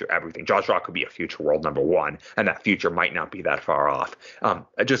a future everything. Josh Rock could be a future world number one, and that future might not be that far off.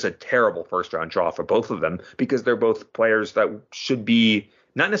 Just a terrible first-round draw for both of them because they're both players that should be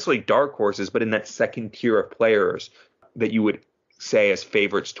not necessarily dark horses, but in that second tier of players that you would say as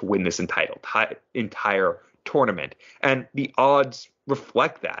favorites to win this entire tournament. And the odds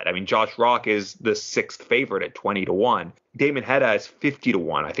reflect that. I mean, Josh Rock is the sixth favorite at 20-1. Damon Hedda is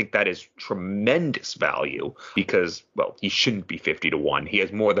 50-1. I think that is tremendous value because, well, he shouldn't be 50-1. He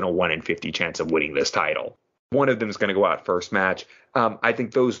has more than a 1 in 50 chance of winning this title. One of them is going to go out first match. I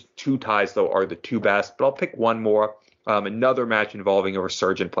think those two ties, though, are the two best, but I'll pick one more. Another match involving a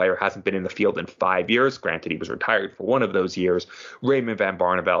resurgent player, hasn't been in the field in 5 years. Granted, he was retired for one of those years. Raymond van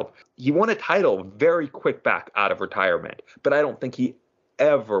Barneveld. He won a title very quick back out of retirement, but I don't think he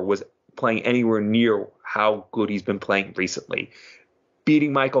ever was playing anywhere near how good he's been playing recently.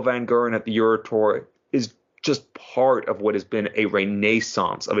 Beating Michael van Gerwen at the Euro Tour is just part of what has been a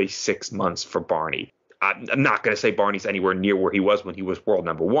renaissance of a 6 months for Barney. I'm not going to say Barney's anywhere near where he was when he was world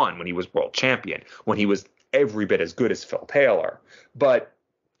number one, when he was world champion, when he was every bit as good as Phil Taylor, but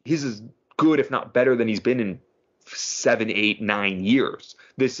he's as good, if not better, than he's been in 7, 8, 9 years.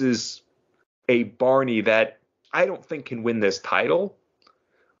 This is a Barney that I don't think can win this title,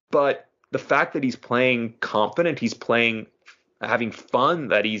 but the fact that he's playing confident, he's playing having fun,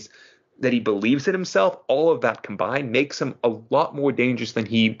 that he believes in himself, all of that combined makes him a lot more dangerous than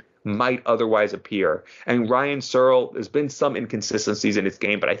he might otherwise appear. And Ryan Searle, there's been some inconsistencies in his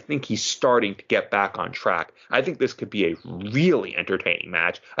game, but I think he's starting to get back on track. I think this could be a really entertaining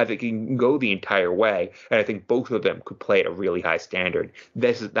match. I think he can go the entire way, and I think both of them could play at a really high standard.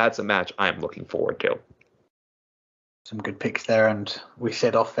 That's a match I'm looking forward to. Some good picks there, and we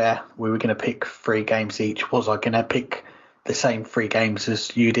said off air we were going to pick 3 games each. Was I going to pick the same 3 games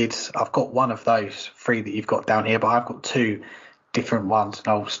as you did? I've got one of those 3 that you've got down here, but I've got 2 different ones, and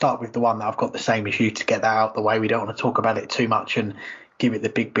I'll start with the one that I've got the same as you to get that out of the way. We don't want to talk about it too much and give it the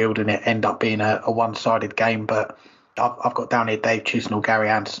big build and it end up being a one-sided game, but I've got down here Dave Chisnell, Gary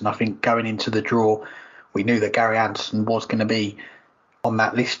Anderson. I think going into the draw, we knew that Gary Anderson was going to be on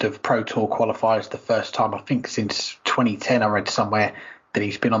that list of Pro Tour qualifiers the first time, I think since 2010. I read somewhere that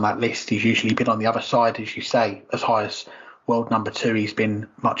he's been on that list. He's usually been on the other side, as you say, as high as world number 2. He's been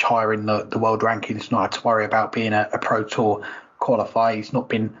much higher in the world rankings, not had to worry about being a Pro Tour qualify. He's not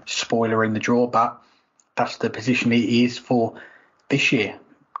been spoiler in the draw, but that's the position he is for this year,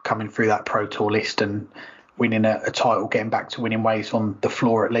 coming through that Pro Tour list and winning a title, getting back to winning ways on the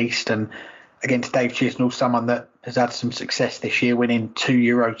floor at least. And against Dave Chisnell, someone that has had some success this year, winning 2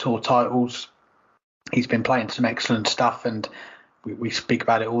 Euro Tour titles. He's been playing some excellent stuff, and we speak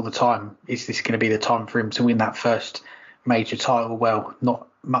about it all the time. Is this going to be the time for him to win that first major title? Well, not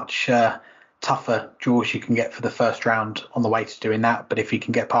much tougher draws you can get for the first round on the way to doing that, but if he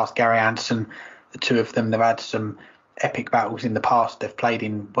can get past Gary Anderson, the two of them, they've had some epic battles in the past. They've played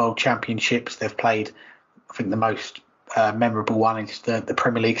in world championships. They've played, I think the most memorable one is the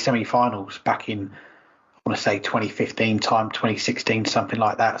Premier League semi-finals back in, I want to say 2015 time, 2016, something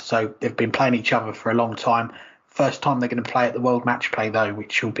like that. So they've been playing each other for a long time. First time they're going to play at the World Matchplay though,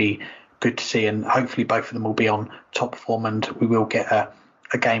 which will be good to see, and hopefully both of them will be on top form, and we will get a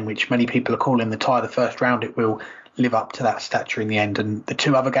game which many people are calling the tie of the first round. It will live up to that stature in the end. And the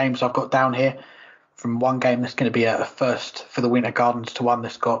 2 other games I've got down here, from one game that's going to be a first for the Winter Gardens to one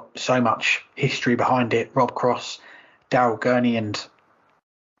that's got so much history behind it, Rob Cross, Daryl Gurney. And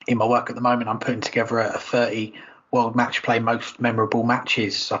in my work at the moment, I'm putting together a 30 World Matchplay most memorable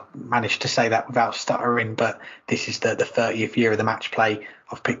matches. I managed to say that without stuttering, but this is the 30th year of the match play.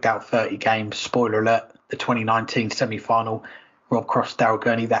 I've picked out 30 games. Spoiler alert, the 2019 semi-final, Rob Cross, Daryl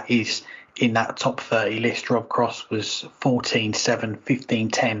Gurney, that is in that top 30 list. Rob Cross was 14-7,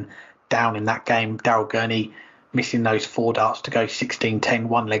 15-10 down in that game. Daryl Gurney missing those 4 darts to go 16-10,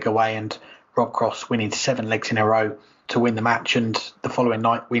 1 leg away, and Rob Cross winning 7 legs in a row to win the match, and the following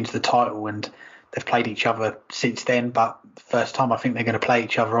night wins the title. And they've played each other since then, but the first time I think they're going to play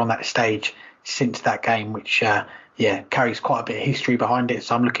each other on that stage since that game, which carries quite a bit of history behind it.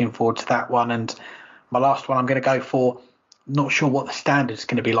 So I'm looking forward to that one. And my last one I'm going to go for, not sure what the standard's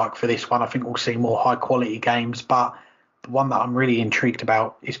going to be like for this one. I think we'll see more high quality games, but the one that I'm really intrigued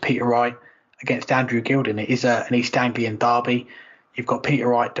about is Peter Wright against Andrew Gilden. It is an East Anglian derby. You've got Peter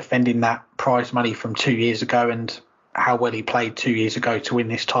Wright defending that prize money from 2 years ago, and how well he played 2 years ago to win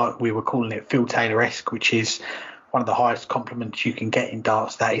this title. We were calling it Phil Taylor-esque, which is one of the highest compliments you can get in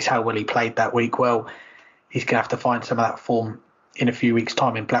darts. That is how well he played that week. Well, he's going to have to find some of that form in a few weeks'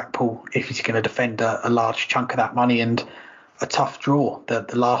 time in Blackpool if he's going to defend a large chunk of that money. And a tough draw. The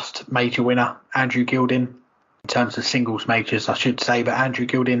last major winner, Andrew Gilding, in terms of singles majors, I should say, but Andrew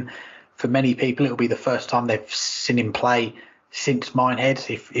Gilding, for many people, it'll be the first time they've seen him play since Minehead.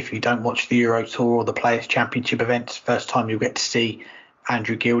 If you don't watch the Euro Tour or the Players' Championship events, first time you'll get to see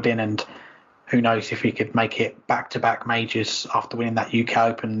Andrew Gilding, and who knows if he could make it back-to-back majors after winning that UK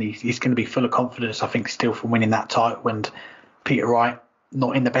Open. He's going to be full of confidence, I think, still from winning that title. And Peter Wright,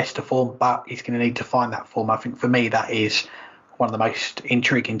 not in the best of form, but he's going to need to find that form. I think for me, that is one of the most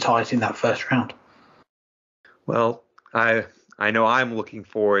intriguing ties in that first round. Well, I know I'm looking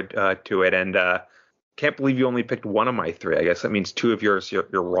forward to it, and can't believe you only picked one of my three. I guess that means two of yours you're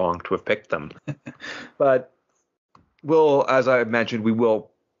wrong to have picked them. But as I mentioned, we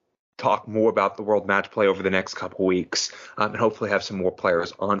will talk more about the World Matchplay over the next couple weeks, and hopefully have some more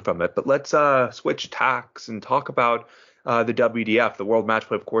players on from it. But let's switch tacks and talk about the WDF. The World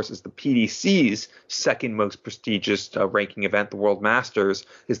Matchplay, of course, is the PDC's second most prestigious ranking event. The World Masters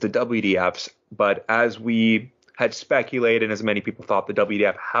is the WDF's. But as we had speculated, and as many people thought, the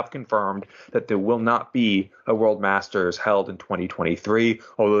WDF have confirmed that there will not be a World Masters held in 2023,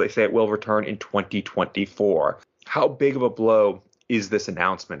 although they say it will return in 2024. How big of a blow is this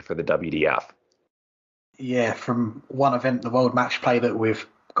announcement for the WDF? Yeah, from one event, the World Matchplay, that we've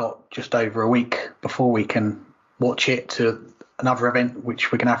got just over a week before we can watch it, to another event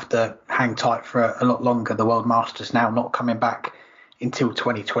which we're going to have to hang tight for a lot longer. The World Masters now not coming back until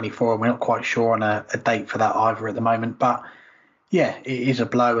 2024, and we're not quite sure on a date for that either at the moment. But yeah, it is a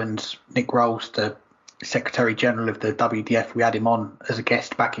blow, and Nick Rolls, the Secretary General of the WDF, we had him on as a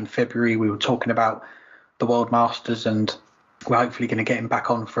guest back in February. We were talking about the World Masters, and we're hopefully going to get him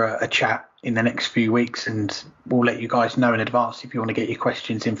back on for a chat in the next few weeks, and we'll let you guys know in advance if you want to get your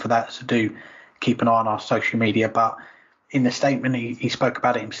questions in for that. So do keep an eye on our social media. But in the statement, he spoke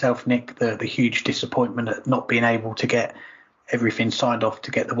about it himself, Nick, the huge disappointment at not being able to get everything signed off to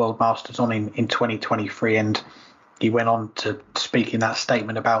get the World Masters on in 2023. And he went on to speak in that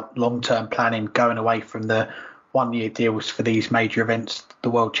statement about long-term planning, going away from the one-year deals for these major events. The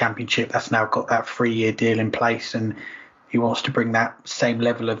World Championship, that's now got that 3-year deal in place, and he wants to bring that same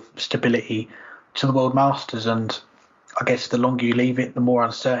level of stability to the World Masters. And I guess the longer you leave it, the more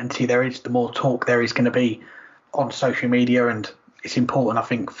uncertainty there is, the more talk there is going to be on social media. And it's important, I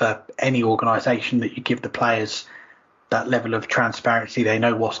think, for any organisation that you give the players that level of transparency. They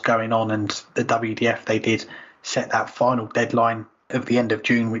know what's going on, and the WDF, they did set that final deadline of the end of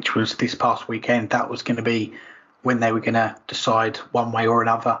June, which was this past weekend. That was going to be when they were going to decide one way or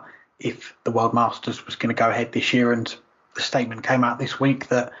another if the World Masters was going to go ahead this year. And the statement came out this week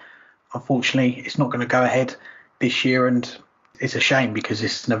that unfortunately it's not going to go ahead this year, and it's a shame because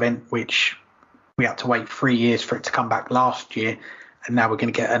it's an event which we had to wait 3 years for it to come back last year, and now we're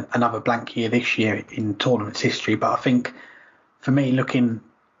going to get another blank year this year in tournament's history. But I think for me, looking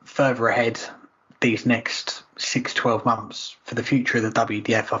further ahead, these next 6-12 months for the future of the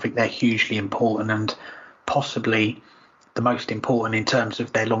WDF, I think they're hugely important, and possibly the most important in terms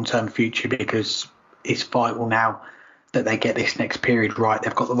of their long-term future, because it's vital now that they get this next period right.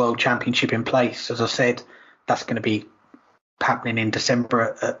 They've got the World Championship in place. As I said, that's going to be happening in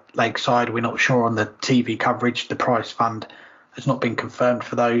December at Lakeside. We're not sure on the TV coverage. The prize fund has not been confirmed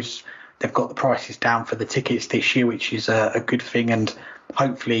for those. They've got the prices down for the tickets this year, which is a good thing, and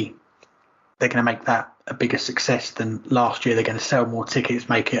hopefully they're going to make that a bigger success than last year. They're going to sell more tickets,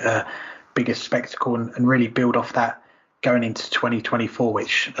 make it a bigger spectacle, and really build off that going into 2024,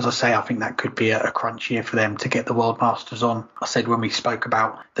 which, as I say, I think that could be a crunch year for them to get the World Masters on. I said when we spoke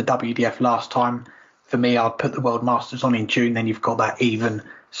about the WDF last time, for me, I'd put the World Masters on in June. Then you've got that even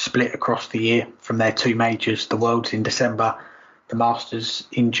split across the year from their two majors. The World's in December, the Masters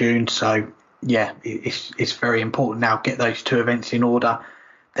in June. So, yeah, it's very important now. Get those two events in order.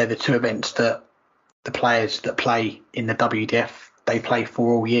 They're the two events that the players that play in the WDF, they play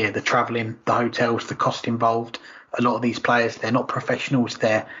for all year. The travelling, the hotels, the cost involved. A lot of these players, they're not professionals.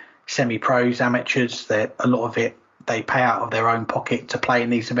 They're semi-pros, amateurs. A lot of it, they pay out of their own pocket to play in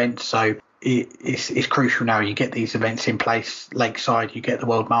these events. So it's crucial now. You get these events in place. Lakeside, you get the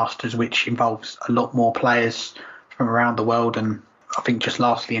World Masters, which involves a lot more players from around the world. And I think just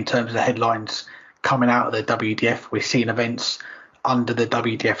lastly, in terms of the headlines coming out of the WDF, we're seeing events under the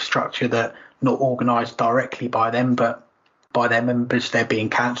WDF structure that not organised directly by them, but by their members. They're being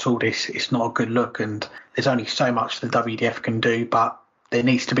cancelled. It's not a good look, and there's only so much the WDF can do, but there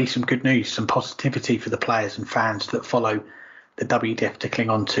needs to be some good news, some positivity for the players and fans that follow the WDF to cling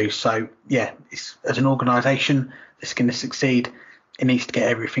on to. So yeah, as an organisation that's going to succeed, it needs to get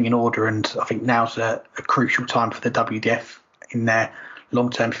everything in order, and I think now's a crucial time for the WDF in their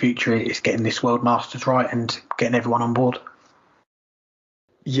long-term future. Is getting this World Masters right and getting everyone on board.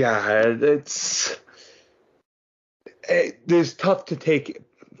 Yeah, there's tough to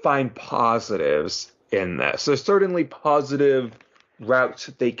find positives in this. There's certainly positive routes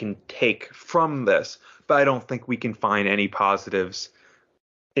that they can take from this, but I don't think we can find any positives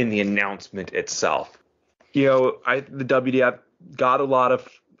in the announcement itself. The WDF got a lot of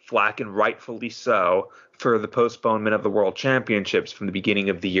flack, and rightfully so, for the postponement of the World Championships from the beginning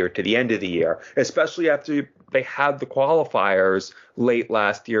of the year to the end of the year, especially after they had the qualifiers late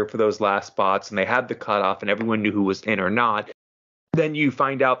last year for those last spots, and they had the cutoff, and everyone knew who was in or not. Then you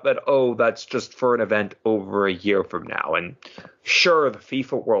find out that, that's just for an event over a year from now. And sure, the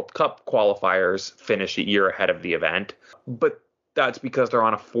FIFA World Cup qualifiers finish a year ahead of the event, but that's because they're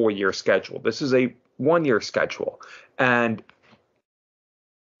on a 4-year schedule. This is a 1-year schedule. And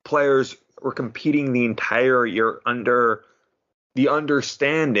players were competing the entire year under the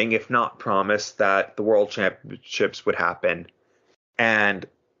understanding, if not promise, that the World Championships would happen. And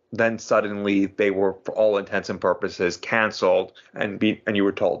then suddenly they were, for all intents and purposes, canceled, and you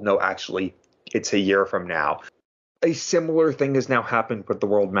were told, no, actually, it's a year from now. A similar thing has now happened with the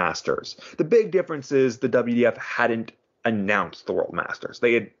World Masters. The big difference is the WDF hadn't announced the World Masters.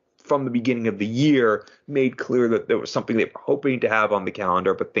 They had, from the beginning of the year, made clear that there was something they were hoping to have on the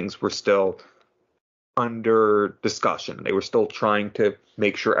calendar, but things were still under discussion. They were still trying to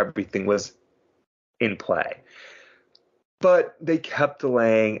make sure everything was in play. But they kept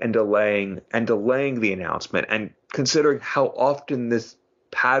delaying and delaying and delaying the announcement. And considering how often this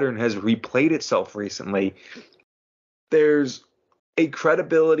pattern has replayed itself recently, there's a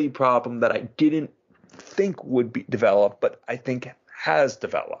credibility problem that I didn't think would be developed, but I think has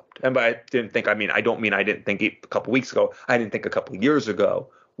developed. And by I didn't think, I don't mean I didn't think it a couple weeks ago. I didn't think a couple of years ago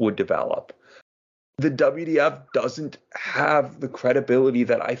would develop. The WDF doesn't have the credibility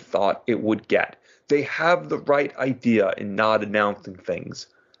that I thought it would get. They have the right idea in not announcing things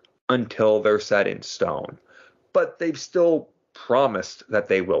until they're set in stone. But they've still promised that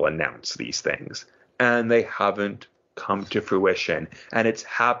they will announce these things. And they haven't come to fruition. And it's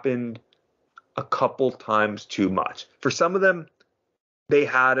happened a couple times too much. For some of them, they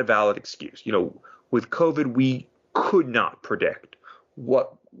had a valid excuse. With COVID, we could not predict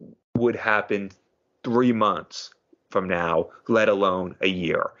what would happen 3 months from now, let alone a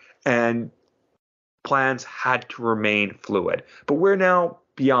year. And plans had to remain fluid. But we're now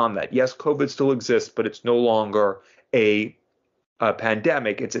beyond that. Yes, COVID still exists, but it's no longer a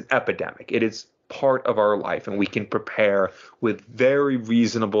pandemic. It's an epidemic. It is part of our life, and we can prepare with very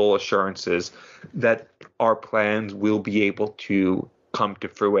reasonable assurances that our plans will be able to come to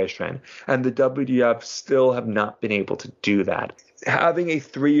fruition. And the WDF still have not been able to do that. Having a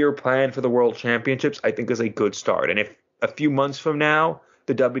 3-year plan for the World Championships, I think, is a good start. And if a few months from now,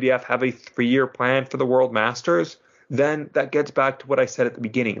 the WDF have a 3-year plan for the World Masters, then that gets back to what I said at the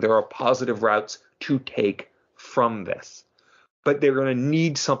beginning. There are positive routes to take from this. But they're going to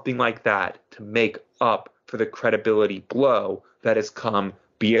need something like that to make up for the credibility blow that has come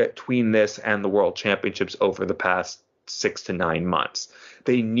between this and the World Championships over the past 6 to 9 months.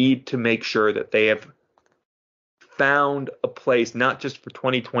 They need to make sure that they have found a place, not just for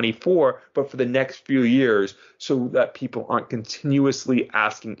 2024, but for the next few years, so that people aren't continuously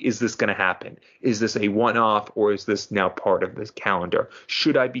asking, is this going to happen? Is this a one-off, or is this now part of this calendar?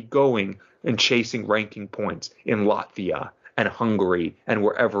 Should I be going and chasing ranking points in Latvia and Hungary and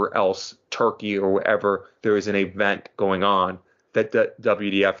wherever else, Turkey, or wherever there is an event going on that the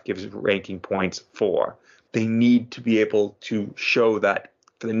WDF gives ranking points for? They need to be able to show that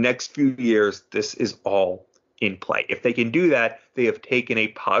for the next few years, this is all in play. If they can do that, they have taken a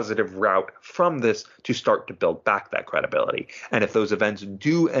positive route from this to start to build back that credibility. And if those events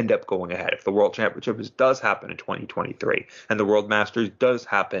do end up going ahead, if the World Championships does happen in 2023 and the World Masters does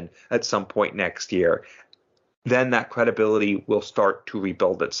happen at some point next year, then that credibility will start to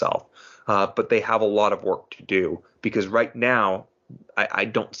rebuild itself. But they have a lot of work to do, because right now, I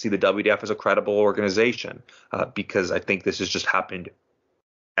don't see the WDF as a credible organization, because I think this has just happened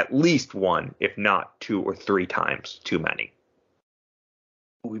at least 1, if not 2 or 3 times too many.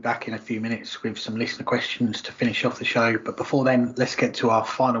 We'll be back in a few minutes with some listener questions to finish off the show. But before then, let's get to our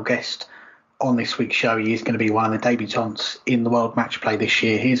final guest on this week's show. He is going to be one of the debutants in the World Matchplay this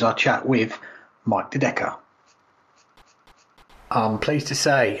year. Here's our chat with Mike DeDecker. I'm pleased to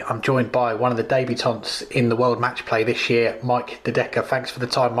say I'm joined by one of the debutants in the World Matchplay this year, Mike DeDecker. Thanks for the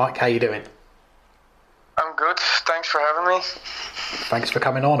time, Mike. How are you doing? I'm good. Thanks for having me. Thanks for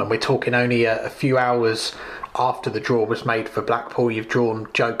coming on. And we're talking only a few hours after the draw was made for Blackpool. You've drawn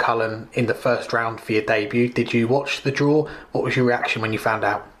Joe Cullen in the first round for your debut. Did you watch the draw? What was your reaction when you found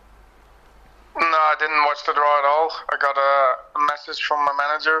out? No, I didn't watch the draw at all. I got a a message from my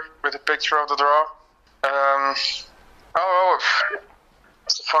manager with a picture of the draw.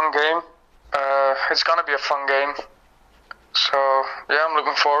 It's a fun game. It's going to be a fun game. So, yeah, I'm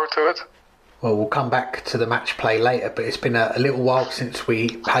looking forward to it. Well, we'll come back to the match play later, but it's been a little while since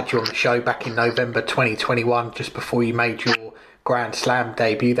we had you on the show back in November 2021, just before you made your Grand Slam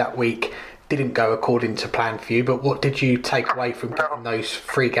debut that week. Didn't go according to plan for you, but what did you take away from getting those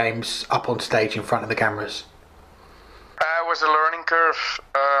 3 games up on stage in front of the cameras? It was a learning curve.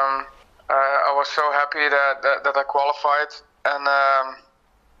 I was so happy that I qualified, and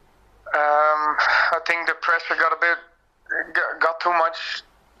I think the pressure got too much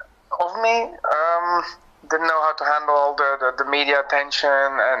of me. Didn't know how to handle all the media attention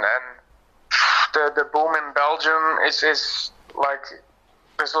and the boom in Belgium is like,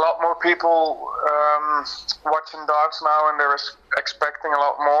 there's a lot more people watching darts now, and they're expecting a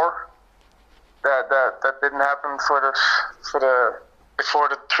lot more. That didn't happen before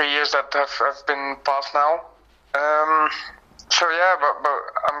the 3 years that have been passed now. So yeah, but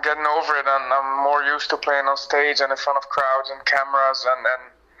I'm getting over it, and I'm more used to playing on stage and in front of crowds and cameras and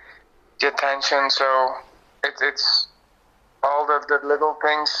the attention. So it's all the little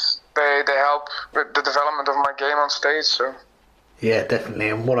things, they help with the development of my game on stage. So yeah, definitely.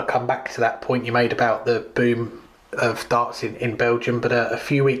 And want to come back to that point you made about the boom of darts in Belgium, but a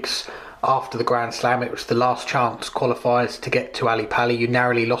few weeks after the Grand Slam, it was the last chance qualifiers to get to Ali Pali. You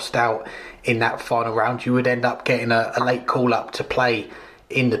narrowly lost out in that final round. You would end up getting a late call up to play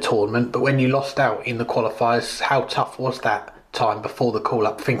in the tournament, but when you lost out in the qualifiers, how tough was that time before the call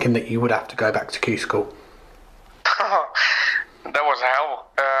up, thinking that you would have to go back to Q school? That was hell,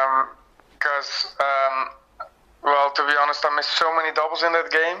 because well, to be honest, I missed so many doubles in that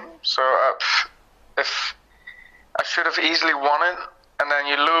game. So if I should have easily won it, and then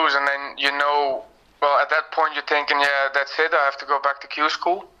you lose, and then well, at that point you're thinking, yeah, that's it, I have to go back to Q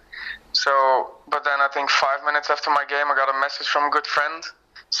school. So, but then I think 5 minutes after my game, I got a message from a good friend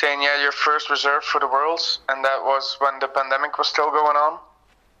saying, yeah, you're first reserve for the Worlds, and that was when the pandemic was still going on.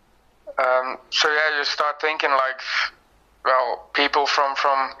 So yeah, you start thinking like, well, people from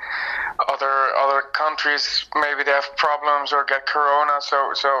other countries, maybe they have problems or get corona,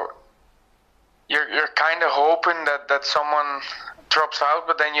 so you're kind of hoping that someone drops out,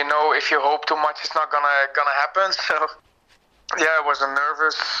 but then if you hope too much, it's not gonna happen. So yeah, it was a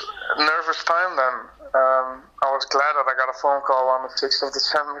nervous time then. I was glad that I got a phone call on the 6th of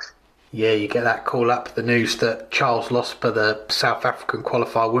December. Yeah, you get that call up, the news that Charles Losper, the South African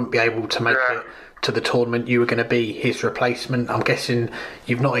qualifier, wouldn't be able to make it to the tournament. You were going to be his replacement. I'm guessing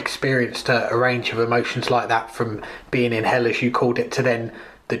you've not experienced a range of emotions like that, from being in hell, as you called it, to then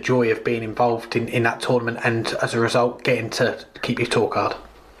the joy of being involved in that tournament, and as a result getting to keep your tour card.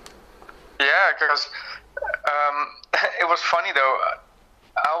 Yeah, because it was funny though.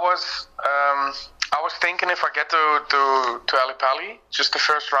 I was thinking if I get to Ali Pali, just the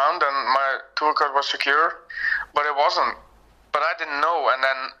first round, then my tour card was secure, but it wasn't. But I didn't know, and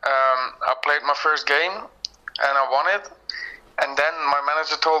then I played my first game, and I won it. And then my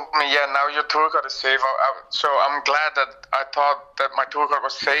manager told me, yeah, now your tour card is safe. So I'm glad that I thought that my tour card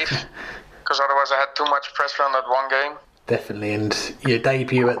was safe, because otherwise I had too much pressure on that one game. Definitely. And your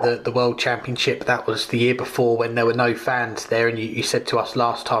debut at the World Championship, that was the year before when there were no fans there, and you said to us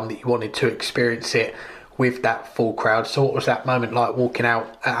last time that you wanted to experience it with that full crowd. So what was that moment like, walking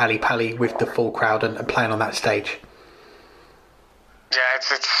out at Ali Pali with the full crowd and playing on that stage? Yeah,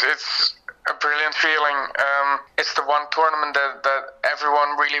 it's a brilliant feeling. It's the one tournament that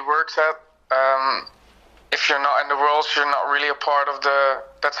everyone really works at. If you're not in the Worlds, you're not really a part of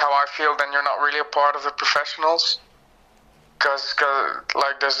that's how I feel, then you're not really a part of the professionals. Because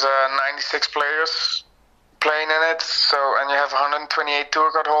like there's 96 players playing in it, and you have 128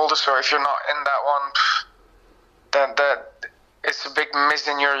 tour card holders, so if you're not in that one, then that it's a big miss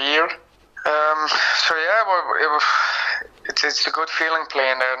in your year. So yeah, well, it's a good feeling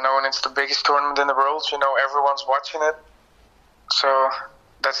playing there, knowing it's the biggest tournament in the world. Everyone's watching it, so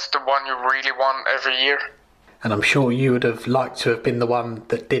that's the one you really want every year. And I'm sure you would have liked to have been the one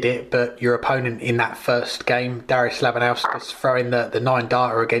that did it, but your opponent in that first game, Darius Labanauskas, throwing the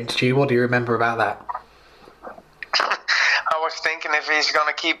 9-darter against you. What do you remember about that? I was thinking if he's going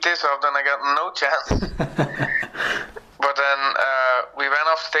to keep this up, then I got no chance. But then we went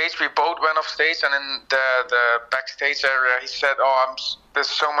off stage. We both went off stage, and in the backstage area, he said, there's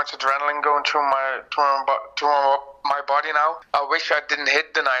so much adrenaline going through my body now. I wish I didn't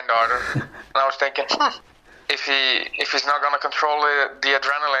hit the 9-darter. And I was thinking, if he's not going to control the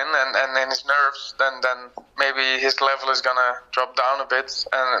adrenaline and his nerves, then maybe his level is going to drop down a bit.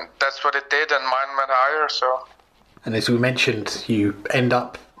 And that's what it did, and mine went higher. So And as we mentioned, you end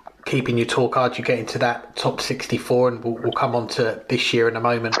up keeping your tour card, you get into that top 64, and we'll come on to this year in a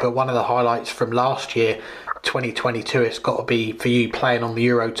moment. But one of the highlights from last year, 2022, it's got to be for you playing on the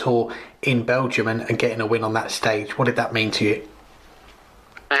Euro Tour in Belgium and getting a win on that stage. What did that mean to you?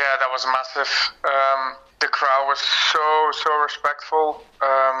 Yeah, that was massive. The crowd was so respectful.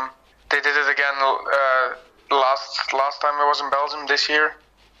 They did it again last time I was in Belgium this year.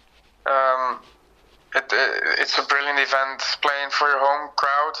 It's a brilliant event, playing for your home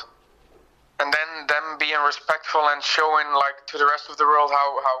crowd, and then them being respectful and showing like to the rest of the world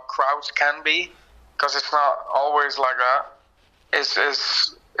how crowds can be, because it's not always like that. Is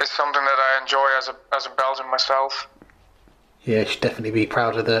something that I enjoy as a Belgian myself. Yeah, you should definitely be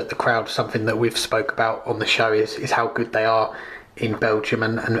proud of the crowd. Something that we've spoke about on the show is how good they are in Belgium.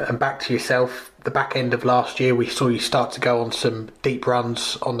 And back to yourself, the back end of last year, we saw you start to go on some deep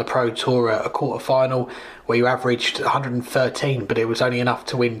runs on the Pro Tour, a quarter-final where you averaged 113, but it was only enough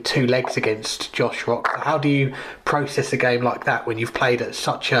to win 2 legs against Josh Rock. How do you process a game like that when you've played at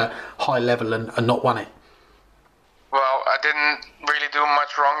such a high level and not won it? Well, I didn't really do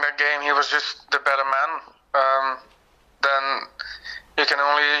much wrong that game. He was just the better man. Then you can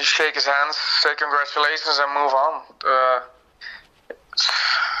only shake his hands, say congratulations, and move on.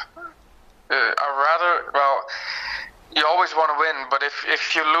 You always want to win, but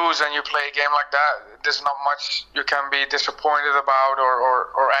if you lose and you play a game like that, there's not much you can be disappointed about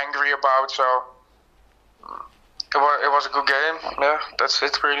or angry about. So it was a good game. Yeah, that's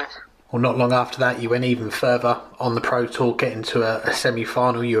it really. Well, not long after that, you went even further on the Pro Tour, getting to a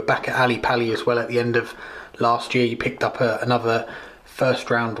semi-final. You were back at Ali Pali as well at the end of last year. You picked up another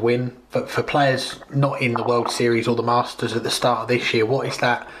first-round win. But for players not in the World Series or the Masters at the start of this year, what is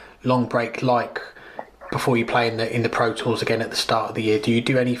that long break like before you play in the Pro Tours again at the start of the year? Do you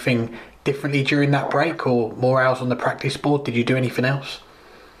do anything differently during that break, or more hours on the practice board? Did you do anything else?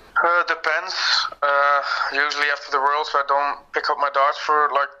 Depends. Usually after the Worlds, I don't pick up my darts for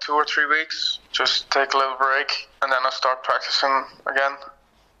like 2 or 3 weeks. Just take a little break, and then I start practicing again.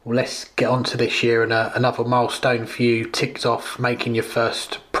 Well, let's get on to this year, and another milestone for you ticked off, making your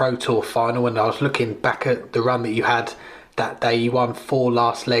first Pro Tour final. And I was looking back at the run that you had that day. You won 4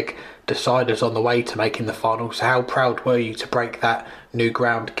 last leg deciders on the way to making the final. So how proud were you to break that new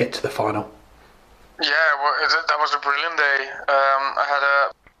ground, get to the final? Yeah, well, that was a brilliant day. I had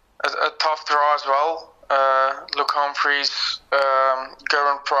a tough draw as well. Luke Humphries,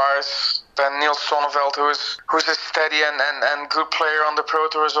 Geraint Price, then Niels Sonneveld, who's a steady and good player on the Pro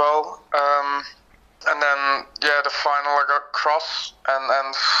Tour as well. And then the final I got cross,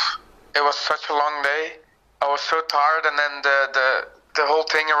 and it was such a long day. I was so tired, and then the whole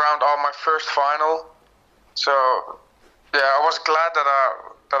thing around my first final. So I was glad that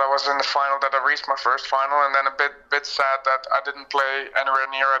I was in the final, that I reached my first final, and then a bit sad that I didn't play anywhere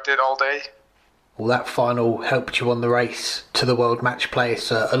near I did all day. Well, that final helped you on the race to the World Matchplay. It's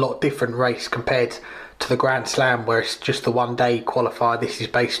a lot different race compared to the Grand Slam, where it's just the one-day qualifier. This is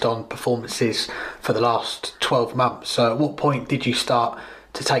based on performances for the last 12 months. So at what point did you start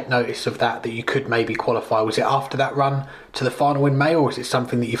to take notice of that you could maybe qualify? Was it after that run to the final in May, or was it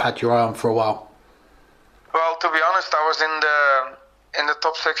something that you've had your eye on for a while? Well, to be honest, I was in the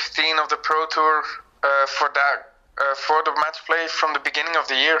top 16 of the Pro Tour for the match play from the beginning of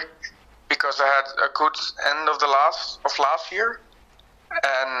the year, because I had a good end of last year,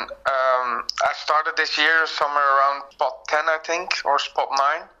 and I started this year somewhere around spot 10, I think, or spot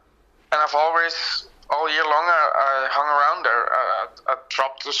 9, and I've always, all year long, I hung around there. I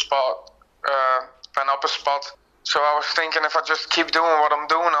dropped a spot, went up a spot. So I was thinking, if I just keep doing what I'm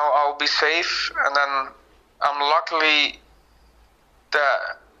doing, I'll be safe. And then I'm luckily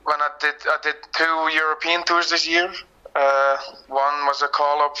that when I did 2 European tours this year. One was a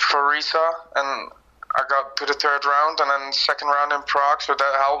call-up for Risa, and I got to the 3rd round, and then 2nd round in Prague, so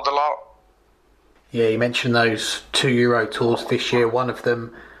that helped a lot. Yeah, you mentioned those 2 Euro tours this year. One of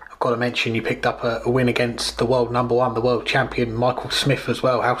them, I've got to mention, you picked up a win against the world number 1, the world champion, Michael Smith as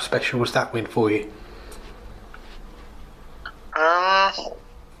well. How special was that win for you? Well,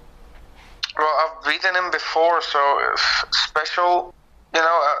 I've beaten him before, so special. You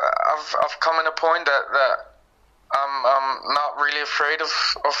know, I've come in a point that I'm not really afraid of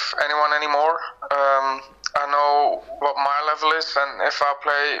anyone anymore. I know what my level is, and if I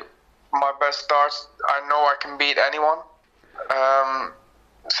play my best darts, I know I can beat anyone.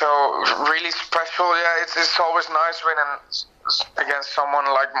 So really special. Yeah, it's always nice winning against someone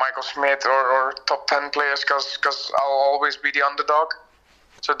like Michael Smith or top 10 players, because I'll always be the underdog.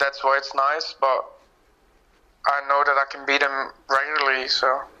 So that's why it's nice, but I know that I can beat him regularly,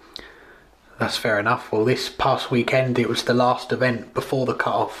 so... That's fair enough. Well, this past weekend, it was the last event before the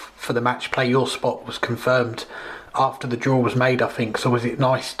cut-off for the match play. Your spot was confirmed after the draw was made, I think. So was it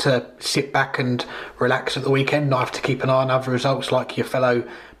nice to sit back and relax at the weekend, not have to keep an eye on other results like your fellow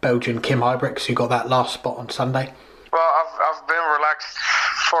Belgian Kim Huybrechts, who got that last spot on Sunday? Well, I've been relaxed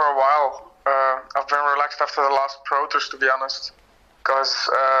for a while. I've been relaxed after the last Pro Tours, to be honest, because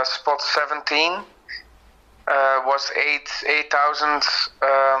spot 17 was 8,000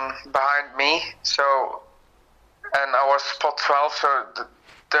 behind me. So, and I was spot 12, so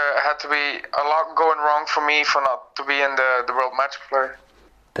there had to be a lot going wrong for me for not to be in the World Matchplay.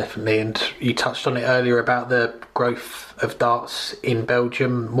 Definitely, and you touched on it earlier about the growth of darts in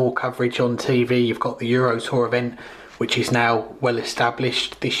Belgium, more coverage on TV. You've got the Euro Tour event, which is now well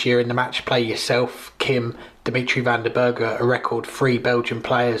established this year in the match play. Yourself, Kim, Dirk van Duijvenbode, a record 3 Belgian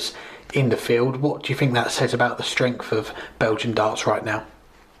players in the field. What do you think that says about the strength of Belgian darts right now?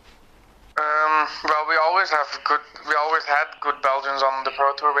 Well, we always had good Belgians on the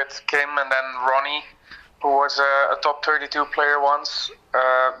Pro Tour with Kim and then Ronnie, who was a top 32 player once.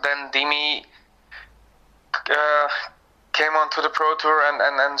 Then Dimi came onto the Pro Tour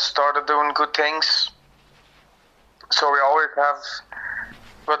and started doing good things. So we always have,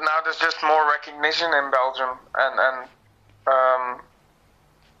 but now there's just more recognition in Belgium, and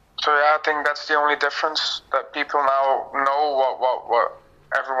so yeah, I think that's the only difference, that people now know what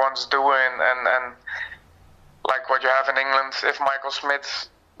everyone's doing, and like what you have in England, if Michael Smith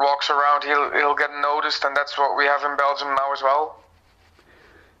walks around, he'll get noticed, and that's what we have in Belgium now as well.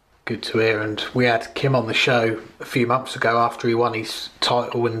 Good to hear. And we had Kim on the show a few months ago after he won his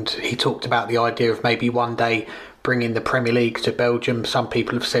title, and he talked about the idea of maybe one day bringing the Premier League to Belgium. Some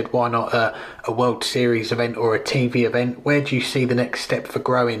people have said, why not a World Series event or a TV event? Where do you see the next step for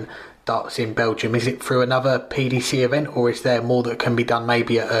growing darts in Belgium? Is it through another PDC event, or is there more that can be done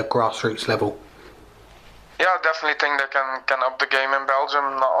maybe at a grassroots level? Yeah, I definitely think they can up the game in Belgium,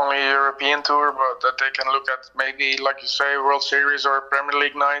 not only a European Tour, but that they can look at maybe, like you say, World Series or a Premier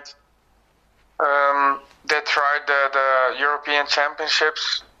League night. They tried the European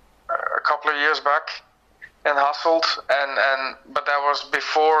Championships a couple of years back in Hasselt, but that was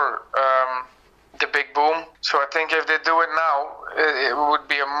before the big boom. So I think if they do it now, it would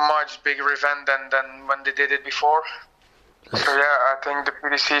be a much bigger event than when they did it before. So yeah, I think the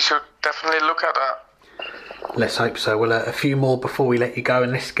PDC should definitely look at that. Let's hope so. Well, a few more before we let you go,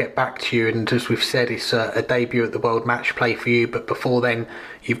 and let's get back to you. And as we've said, it's a debut at the World Matchplay for you, but before then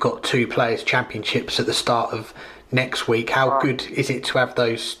you've got 2 Players' Championships at the start of next week. How good is it to have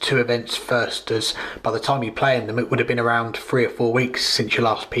those 2 events first, as by the time you play in them it would have been around 3 or 4 weeks since your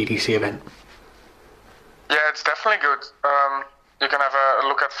last PDC event? Yeah, it's definitely good. You can have a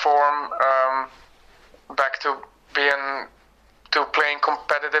look at form, back to playing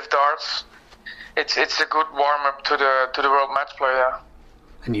competitive darts. It's a good warm-up to the World Matchplay, yeah.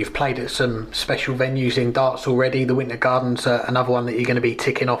 And you've played at some special venues in darts already. The Winter Garden's another one that you're going to be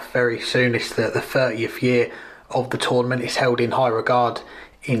ticking off very soon. It's the 30th year of the tournament. It's held in high regard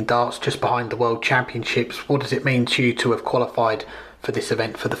in darts, just behind the World Championships. What does it mean to you to have qualified for this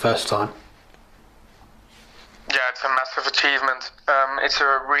event for the first time? Yeah, it's a massive achievement. It's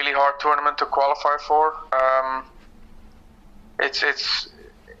a really hard tournament to qualify for.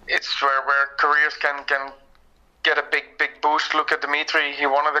 It's where careers can get a big boost. Look at Dimitri, he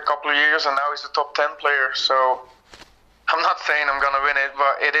won it a couple of years and now he's a top 10 player. So I'm not saying I'm going to win it,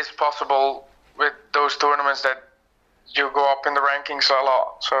 but it is possible with those tournaments that you go up in the rankings a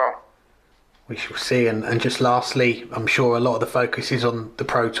lot. So we shall see. And just lastly, I'm sure a lot of the focus is on the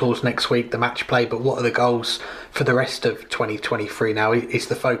Pro Tours next week, the match play, but what are the goals for the rest of 2023 now? Is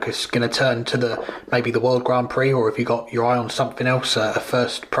the focus going to turn to maybe the World Grand Prix, or have you got your eye on something else, a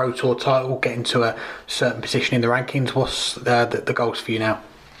first Pro Tour title, get into a certain position in the rankings? What's the goals for you now?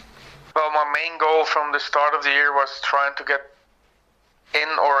 Well, my main goal from the start of the year was trying to get in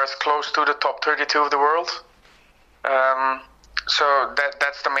or as close to the top 32 of the world. So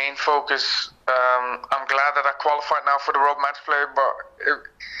that's the main focus. I'm glad that I qualified now for the World Matchplay, but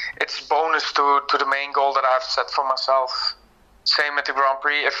it's bonus to the main goal that I've set for myself. Same at the Grand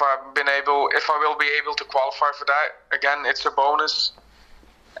Prix. If I will be able to qualify for that, again, it's a bonus.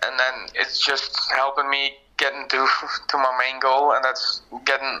 And then it's just helping me getting to my main goal, and that's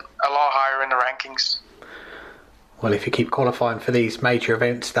getting a lot higher in the rankings. Well, if you keep qualifying for these major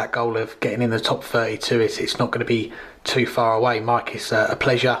events, that goal of getting in the top 32, it's not going to be too far away. Mike, it's a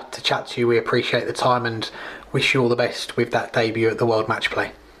pleasure to chat to you. We appreciate the time and wish you all the best with that debut at the World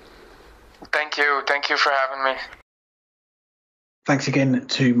Matchplay. Thank you for having me. Thanks again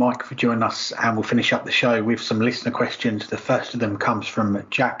to Mike for joining us, and we'll finish up the show with some listener questions. The first of them comes from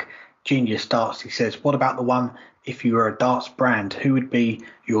Jack Genius Darts, he says, what about the one, if you were a darts brand, who would be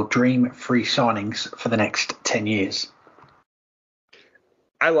your dream free signings for the next 10 years?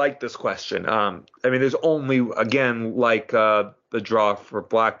 I like this question. I mean, there's only, again, like the draw for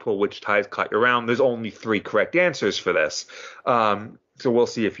Blackpool, which ties cut your round, there's only 3 correct answers for this. So we'll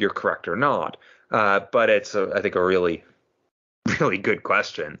see if you're correct or not. But it's, I think, a really, really good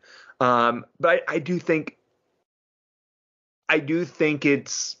question. But I do think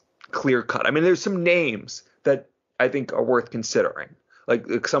it's clear cut. I mean, there's some names that I think are worth considering.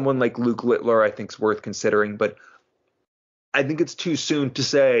 Like someone like Luke Littler, I think is worth considering, but I think it's too soon to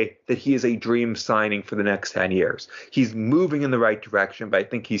say that he is a dream signing for the next 10 years. He's moving in the right direction, but I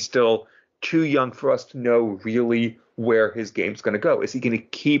think he's still too young for us to know really where his game's going to go. Is he going to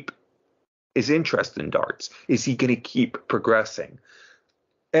keep his interest in darts? Is he going to keep progressing?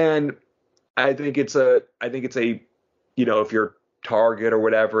 And I think it's a, you know, if you're Target or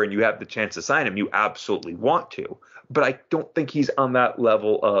whatever and you have the chance to sign him, you absolutely want to. But I don't think he's on that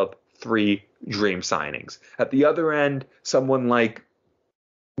level of 3 dream signings. At the other end, someone like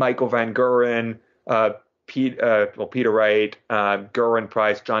Michael Van Gerwen, Peter Wright, Gerwen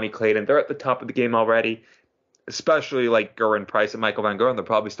Price, Johnny Clayton, they're at the top of the game already. Especially like Gerwen Price and Michael Van Gerwen, they're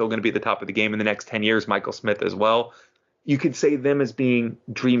probably still going to be at the top of the game in the next 10 years. Michael Smith as well. You could say them as being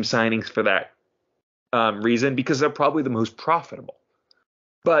dream signings for that reason, because they're probably the most profitable.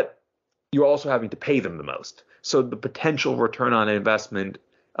 But you're also having to pay them the most. So the potential return on investment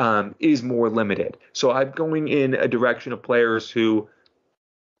is more limited. So I'm going in a direction of players who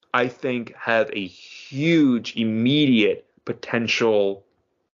I think have a huge immediate potential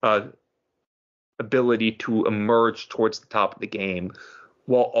ability to emerge towards the top of the game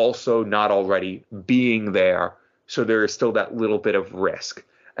while also not already being there. So there is still that little bit of risk.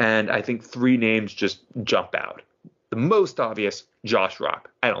 And I think 3 names just jump out. The most obvious, Josh Rock.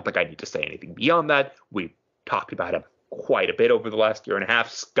 I don't think I need to say anything beyond that. We've talked about him quite a bit over the last year and a half.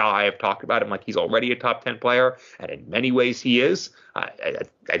 Sky have talked about him like he's already a top 10 player, and in many ways he is.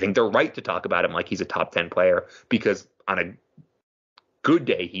 I think they're right to talk about him like he's a top 10 player, because on a good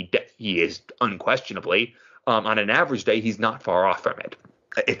day he is unquestionably. On an average day, he's not far off from it,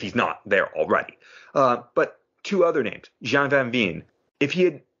 if he's not there already. But 2 other names, Jean Van Veen. If he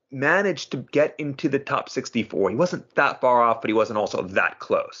had managed to get into the top 64, he wasn't that far off, but he wasn't also that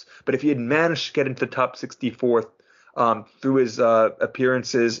close. But if he had managed to get into the top 64 through his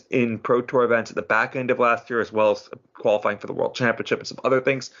appearances in Pro Tour events at the back end of last year, as well as qualifying for the World Championship and some other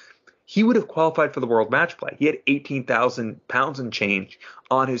things, he would have qualified for the World Matchplay. He had 18,000 pounds and change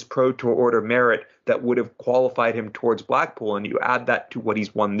on his Pro Tour order merit that would have qualified him towards Blackpool, and you add that to what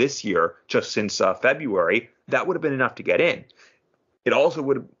he's won this year just since February, that would have been enough to get in. It also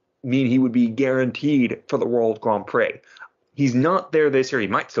would mean he would be guaranteed for the World Grand Prix. He's not there this year. He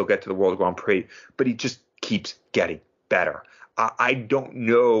might still get to the World Grand Prix, but he just keeps getting better. I don't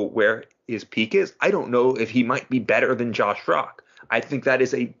know where his peak is. I don't know if he might be better than Josh Rock. I think that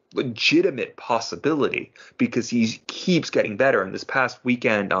is a legitimate possibility because he keeps getting better. And this past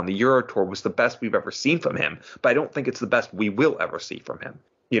weekend on the Euro Tour was the best we've ever seen from him. But I don't think it's the best we will ever see from him.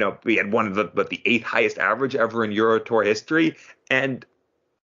 You know, we had one of the 8th highest average ever in Euro Tour history, and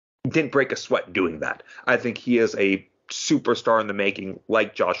didn't break a sweat doing that. I think he is a superstar in the making,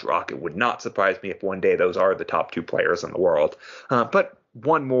 like Josh Rock. It would not surprise me if one day those are the top 2 players in the world. But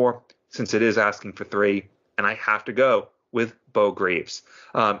one more, since it is asking for 3, and I have to go with Bo Greaves.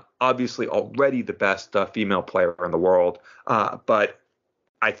 Obviously already the best female player in the world, but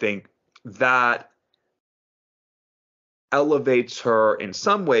I think that elevates her in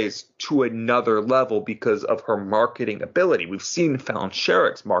some ways to another level because of her marketing ability. We've seen Fallon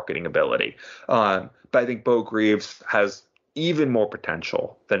Sherrick's marketing ability, but I think Bo Greaves has even more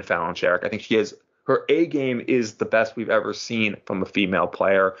potential than Fallon Sherrick. I think her A game is the best we've ever seen from a female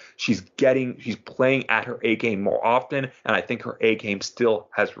player. She's playing at her A game more often, and I think her A game still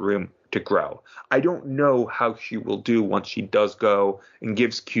has room to grow. I don't know how she will do once she does go and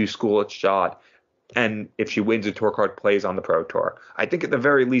gives Q School its shot, and if she wins a tour card, plays on the Pro Tour. I think at the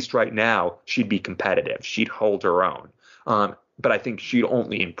very least right now, she'd be competitive. She'd hold her own. But I think she'd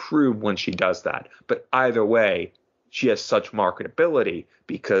only improve when she does that. But either way, she has such marketability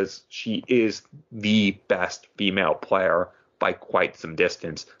because she is the best female player by quite some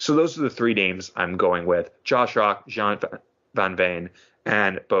distance. So those are the 3 names I'm going with: Josh Rock, Jean Van Veen,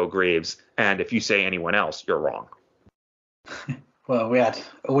 and Bo Greaves. And if you say anyone else, you're wrong. Well, we had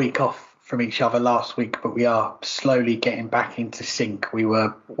a week off from each other last week, but we are slowly getting back into sync. We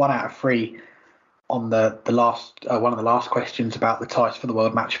were 1 out of 3 on the last one of the last questions about the ties for the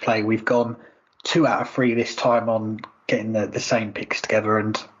World Matchplay. We've gone 2 out of 3 this time on getting the same picks together,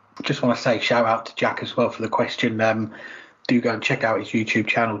 and Just want to say shout out to Jack as well for the question. Do go and check out his YouTube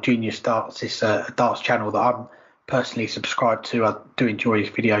channel, Genius Darts. It's a darts channel that I'm personally subscribed to. I do enjoy his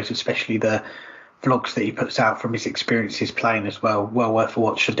videos, especially the vlogs that he puts out from his experiences playing as well. Well worth a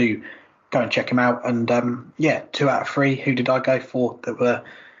watch. So do go and check him out. And 2 out of 3. Who did I go for that were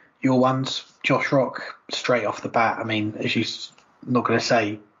your ones? Josh Rock, straight off the bat. I mean, as you're not going to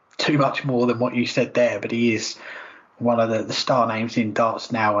say too much more than what you said there, but he is one of the star names in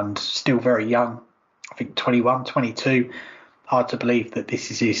darts now and still very young. I think 21, 22. Hard to believe that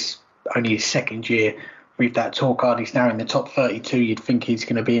this is only his second year with that tour card. He's now in the top 32. You'd think he's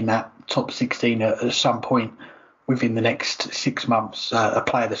going to be in that top 16 at some point within the next 6 months. A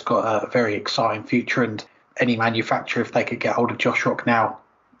player that's got a very exciting future, and any manufacturer, if they could get hold of Josh Rock now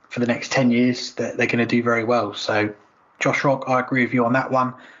for the next 10 years, they're going to do very well. So Josh Rock, I agree with you on that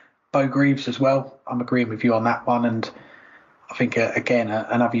one. Bo Greaves as well, I'm agreeing with you on that one. And I think, again,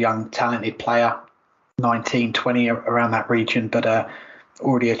 another young, talented player, 19, 20, around that region, but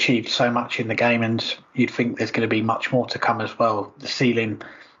already achieved so much in the game, and you'd think there's going to be much more to come as well. The ceiling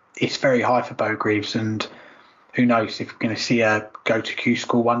is very high for Bo Greaves, and who knows if we're going to see her go to Q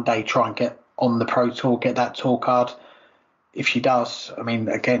School one day, try and get on the Pro Tour, get that tour card. If she does, I mean,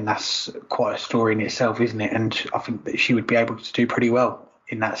 again, that's quite a story in itself, isn't it? And I think that she would be able to do pretty well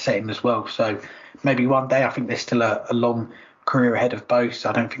in that setting as well. So maybe one day. I think there's still a long career ahead of both. So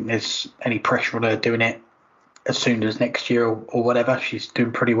I don't think there's any pressure on her doing it as soon as next year or whatever. She's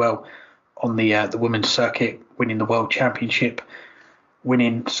doing pretty well on the women's circuit, winning the World Championship,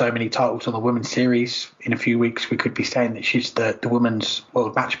 winning so many titles on the Women's Series. In a few weeks, we could be saying that she's the Women's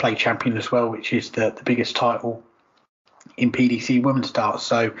World Matchplay champion as well, which is the biggest title in PDC women's darts.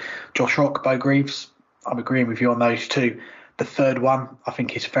 So Josh Rock, Bo Greaves, I'm agreeing with you on those two. The third one, I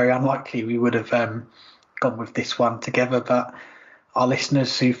think it's very unlikely we would have gone with this one together, but our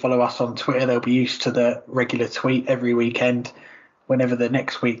listeners who follow us on Twitter, they'll be used to the regular tweet every weekend. Whenever the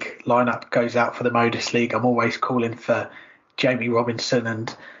next week lineup goes out for the Modus League, I'm always calling for Jamie Robinson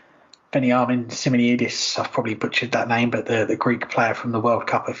and Veniamin Simoniidis. I've probably butchered that name, but the Greek player from the World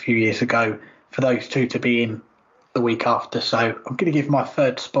Cup a few years ago, for those two to be in the week after. So I'm going to give my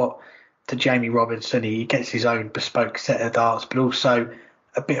third spot to Jamie Robinson. He gets his own bespoke set of darts, but also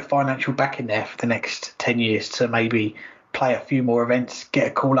a bit of financial backing there for the next 10 years to maybe play a few more events, get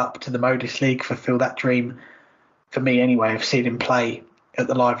a call up to the Modus League, fulfill that dream, for me anyway, of seeing him play at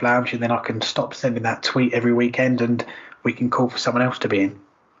the Live Lounge, and then I can stop sending that tweet every weekend and we can call for someone else to be in.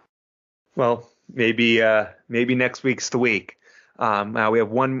 Well, maybe next week's the week. Now we have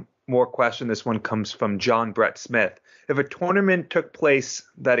one more question. This one comes from John Brett Smith. If a tournament took place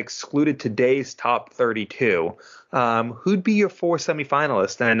that excluded today's top 32, who'd be your 4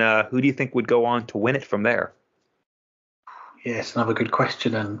 semifinalists, and who do you think would go on to win it from there? Yes, another good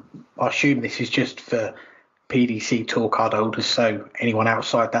question, and I assume this is just for PDC tour card holders, so anyone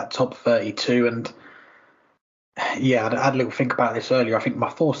outside that top 32. And yeah, I had a little think about this earlier. I think my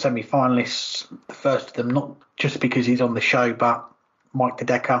 4 semi-finalists, the first of them, not just because he's on the show, but Mike De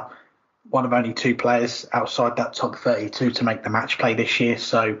Decker, one of only 2 players outside that top 32 to make the match play this year.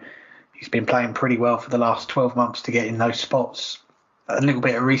 So he's been playing pretty well for the last 12 months to get in those spots. A little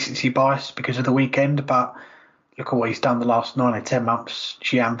bit of recency bias because of the weekend, but look at what he's done the last 9 or 10 months.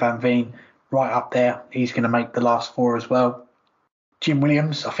 Gian Van Veen, right up there. He's going to make the last 4 as well. Jim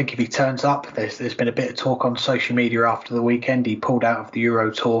Williams, I think if he turns up, there's been a bit of talk on social media after the weekend. He pulled out of the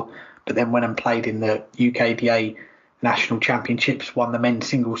Euro Tour, but then went and played in the UKDA National Championships, won the men's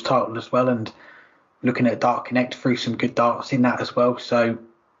singles title as well, and looking at Dart Connect, threw some good darts in that as well. So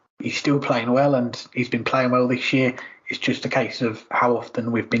he's still playing well, and he's been playing well this year. It's just a case of how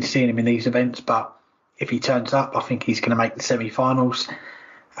often we've been seeing him in these events, but if he turns up, I think he's going to make the semi-finals.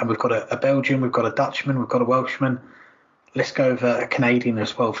 And we've got a Belgian, we've got a Dutchman, we've got a Welshman. Let's go with a Canadian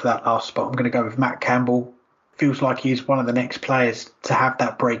as well for that last spot. I'm going to go with Matt Campbell. Feels like he's one of the next players to have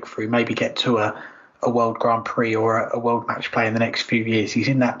that breakthrough, maybe get to a World Grand Prix or a World Matchplay in the next few years. He's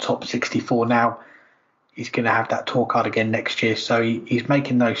in that top 64 now. He's going to have that tour card again next year. So he's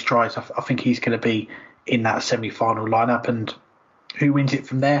making those strides. I think he's going to be in that semi-final lineup. And who wins it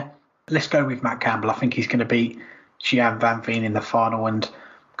from there? Let's go with Matt Campbell. I think he's going to beat Gian Van Veen in the final. And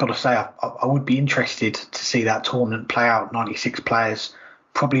got to say, I would be interested to see that tournament play out. 96 players,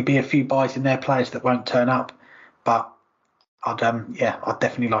 probably be a few buys in there, players that won't turn up. But I'd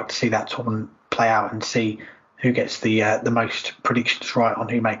definitely like to see that tournament play out and see who gets the most predictions right on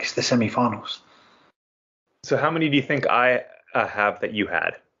who makes the semi-finals. So how many do you think I have that you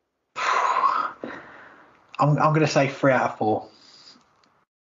had? I'm going to say 3 out of 4.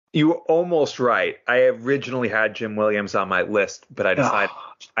 You were almost right. I originally had Jim Williams on my list, but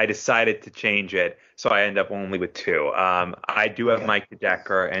I decided to change it, so I end up only with two. I do have Mike de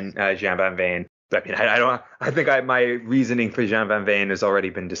Decker and Jan van Veen. I mean, I think my reasoning for Jan van Veen has already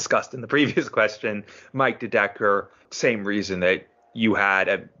been discussed in the previous question. Mike de Decker, same reason that you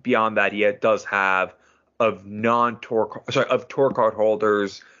had. Beyond that, he does have of tour card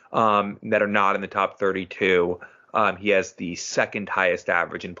holders that are not in the top 32. He has the second highest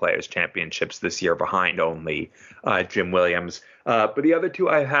average in Players Championships this year, behind only Jim Williams. But the other two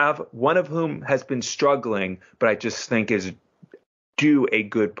I have, one of whom has been struggling, but I just think is due a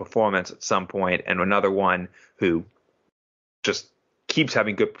good performance at some point, and another one who just keeps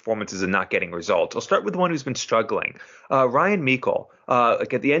having good performances and not getting results. I'll start with the one who's been struggling. Ryan Meikle.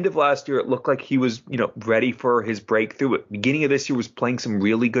 Like at the end of last year, it looked like he was, ready for his breakthrough. At the beginning of this year, was playing some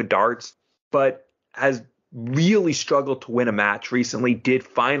really good darts, but has really struggled to win a match recently. Did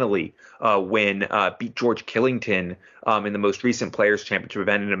finally beat George Killington in the most recent Players Championship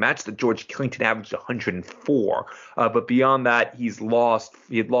event in a match that George Killington averaged 104. But beyond that, he had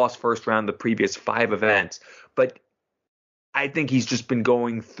lost first round the previous 5 events. But I think he's just been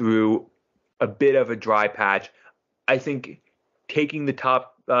going through a bit of a dry patch. I think taking the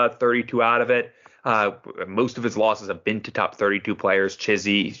top 32 out of it, most of his losses have been to top 32 players: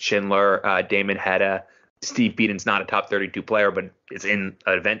 Chizzy, Schindler, Damon Hedda. Steve Beaton's not a top 32 player, but is in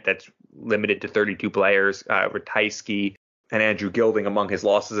an event that's limited to 32 players. Ratajski and Andrew Gilding among his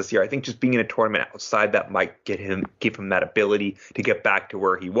losses this year. I think just being in a tournament outside that might give him that ability to get back to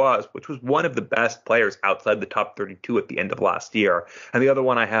where he was, which was one of the best players outside the top 32 at the end of last year. And the other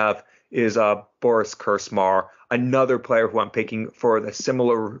one I have is Boris Kursmar, another player who I'm picking for the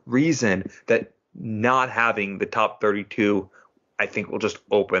similar reason, that not having the top 32, I think, will just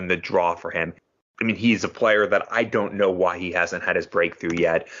open the draw for him. I mean, he's a player that I don't know why he hasn't had his breakthrough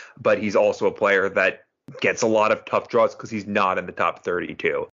yet, but he's also a player that gets a lot of tough draws because he's not in the top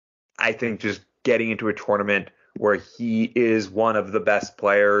 32. I think just getting into a tournament where he is one of the best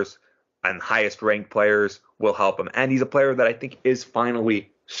players and highest ranked players will help him. And he's a player that I think is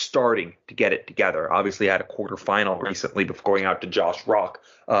finally starting to get it together. Obviously had a quarterfinal recently before going out to Josh Rock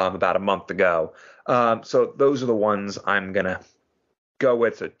about a month ago. So those are the ones I'm going to go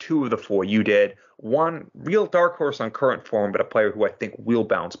with. So 2 of the 4 you did. One real dark horse on current form, but a player who I think will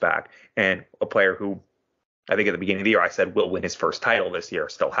bounce back, and a player who I think at the beginning of the year I said will win his first title this year,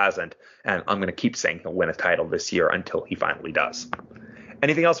 still hasn't, and I'm going to keep saying he'll win a title this year until he finally does.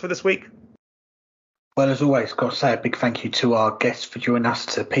 Anything else for this week? Well, as always, got to say a big thank you to our guests for joining us,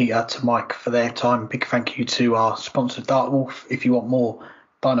 to Peter, to Mike for their time. Big thank you to our sponsor, Dartwolf. If you want more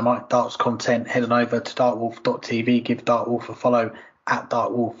Dynamite Darts content, head on over to dartwolf.tv, give Dartwolf a follow at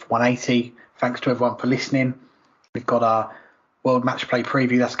Dartwolf180. Thanks to everyone for listening. We've got our World Matchplay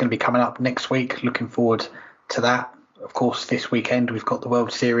preview that's going to be coming up next week. Looking forward to that. Of course, this weekend we've got the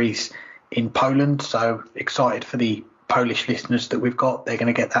World Series in Poland, so excited for the Polish listeners that we've got. They're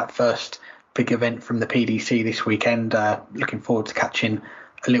going to get that first big event from the PDC this weekend. Looking forward to catching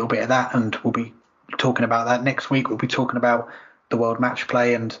a little bit of that, and we'll be talking about that next week. We'll be talking about the World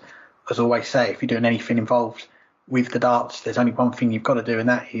Matchplay, and as I always say, if you're doing anything involved with the darts, there's only one thing you've got to do, and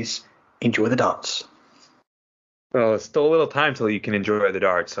that is enjoy the darts. Well, it's still a little time till you can enjoy the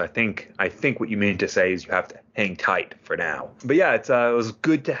darts. So I think what you mean to say is you have to hang tight for now. But yeah, it was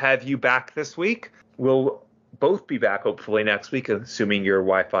good to have you back this week. We'll both be back hopefully next week, assuming your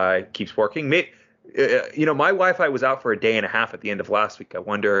Wi-Fi keeps working. My Wi-Fi was out for a day and a half at the end of last week. I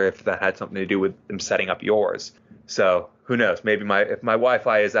wonder if that had something to do with them setting up yours. So who knows? Maybe if my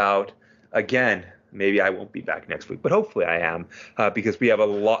Wi-Fi is out again, maybe I won't be back next week, but hopefully I am, because we have a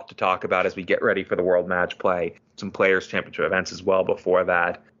lot to talk about as we get ready for the World Matchplay, some Players Championship events as well before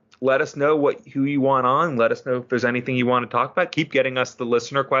that. Let us know who you want on. Let us know if there's anything you want to talk about. Keep getting us the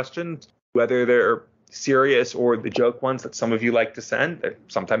listener questions, whether they're serious or the joke ones that some of you like to send. They're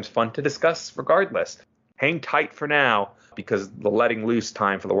sometimes fun to discuss regardless. Hang tight for now, because the letting loose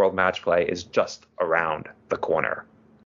time for the World Matchplay is just around the corner.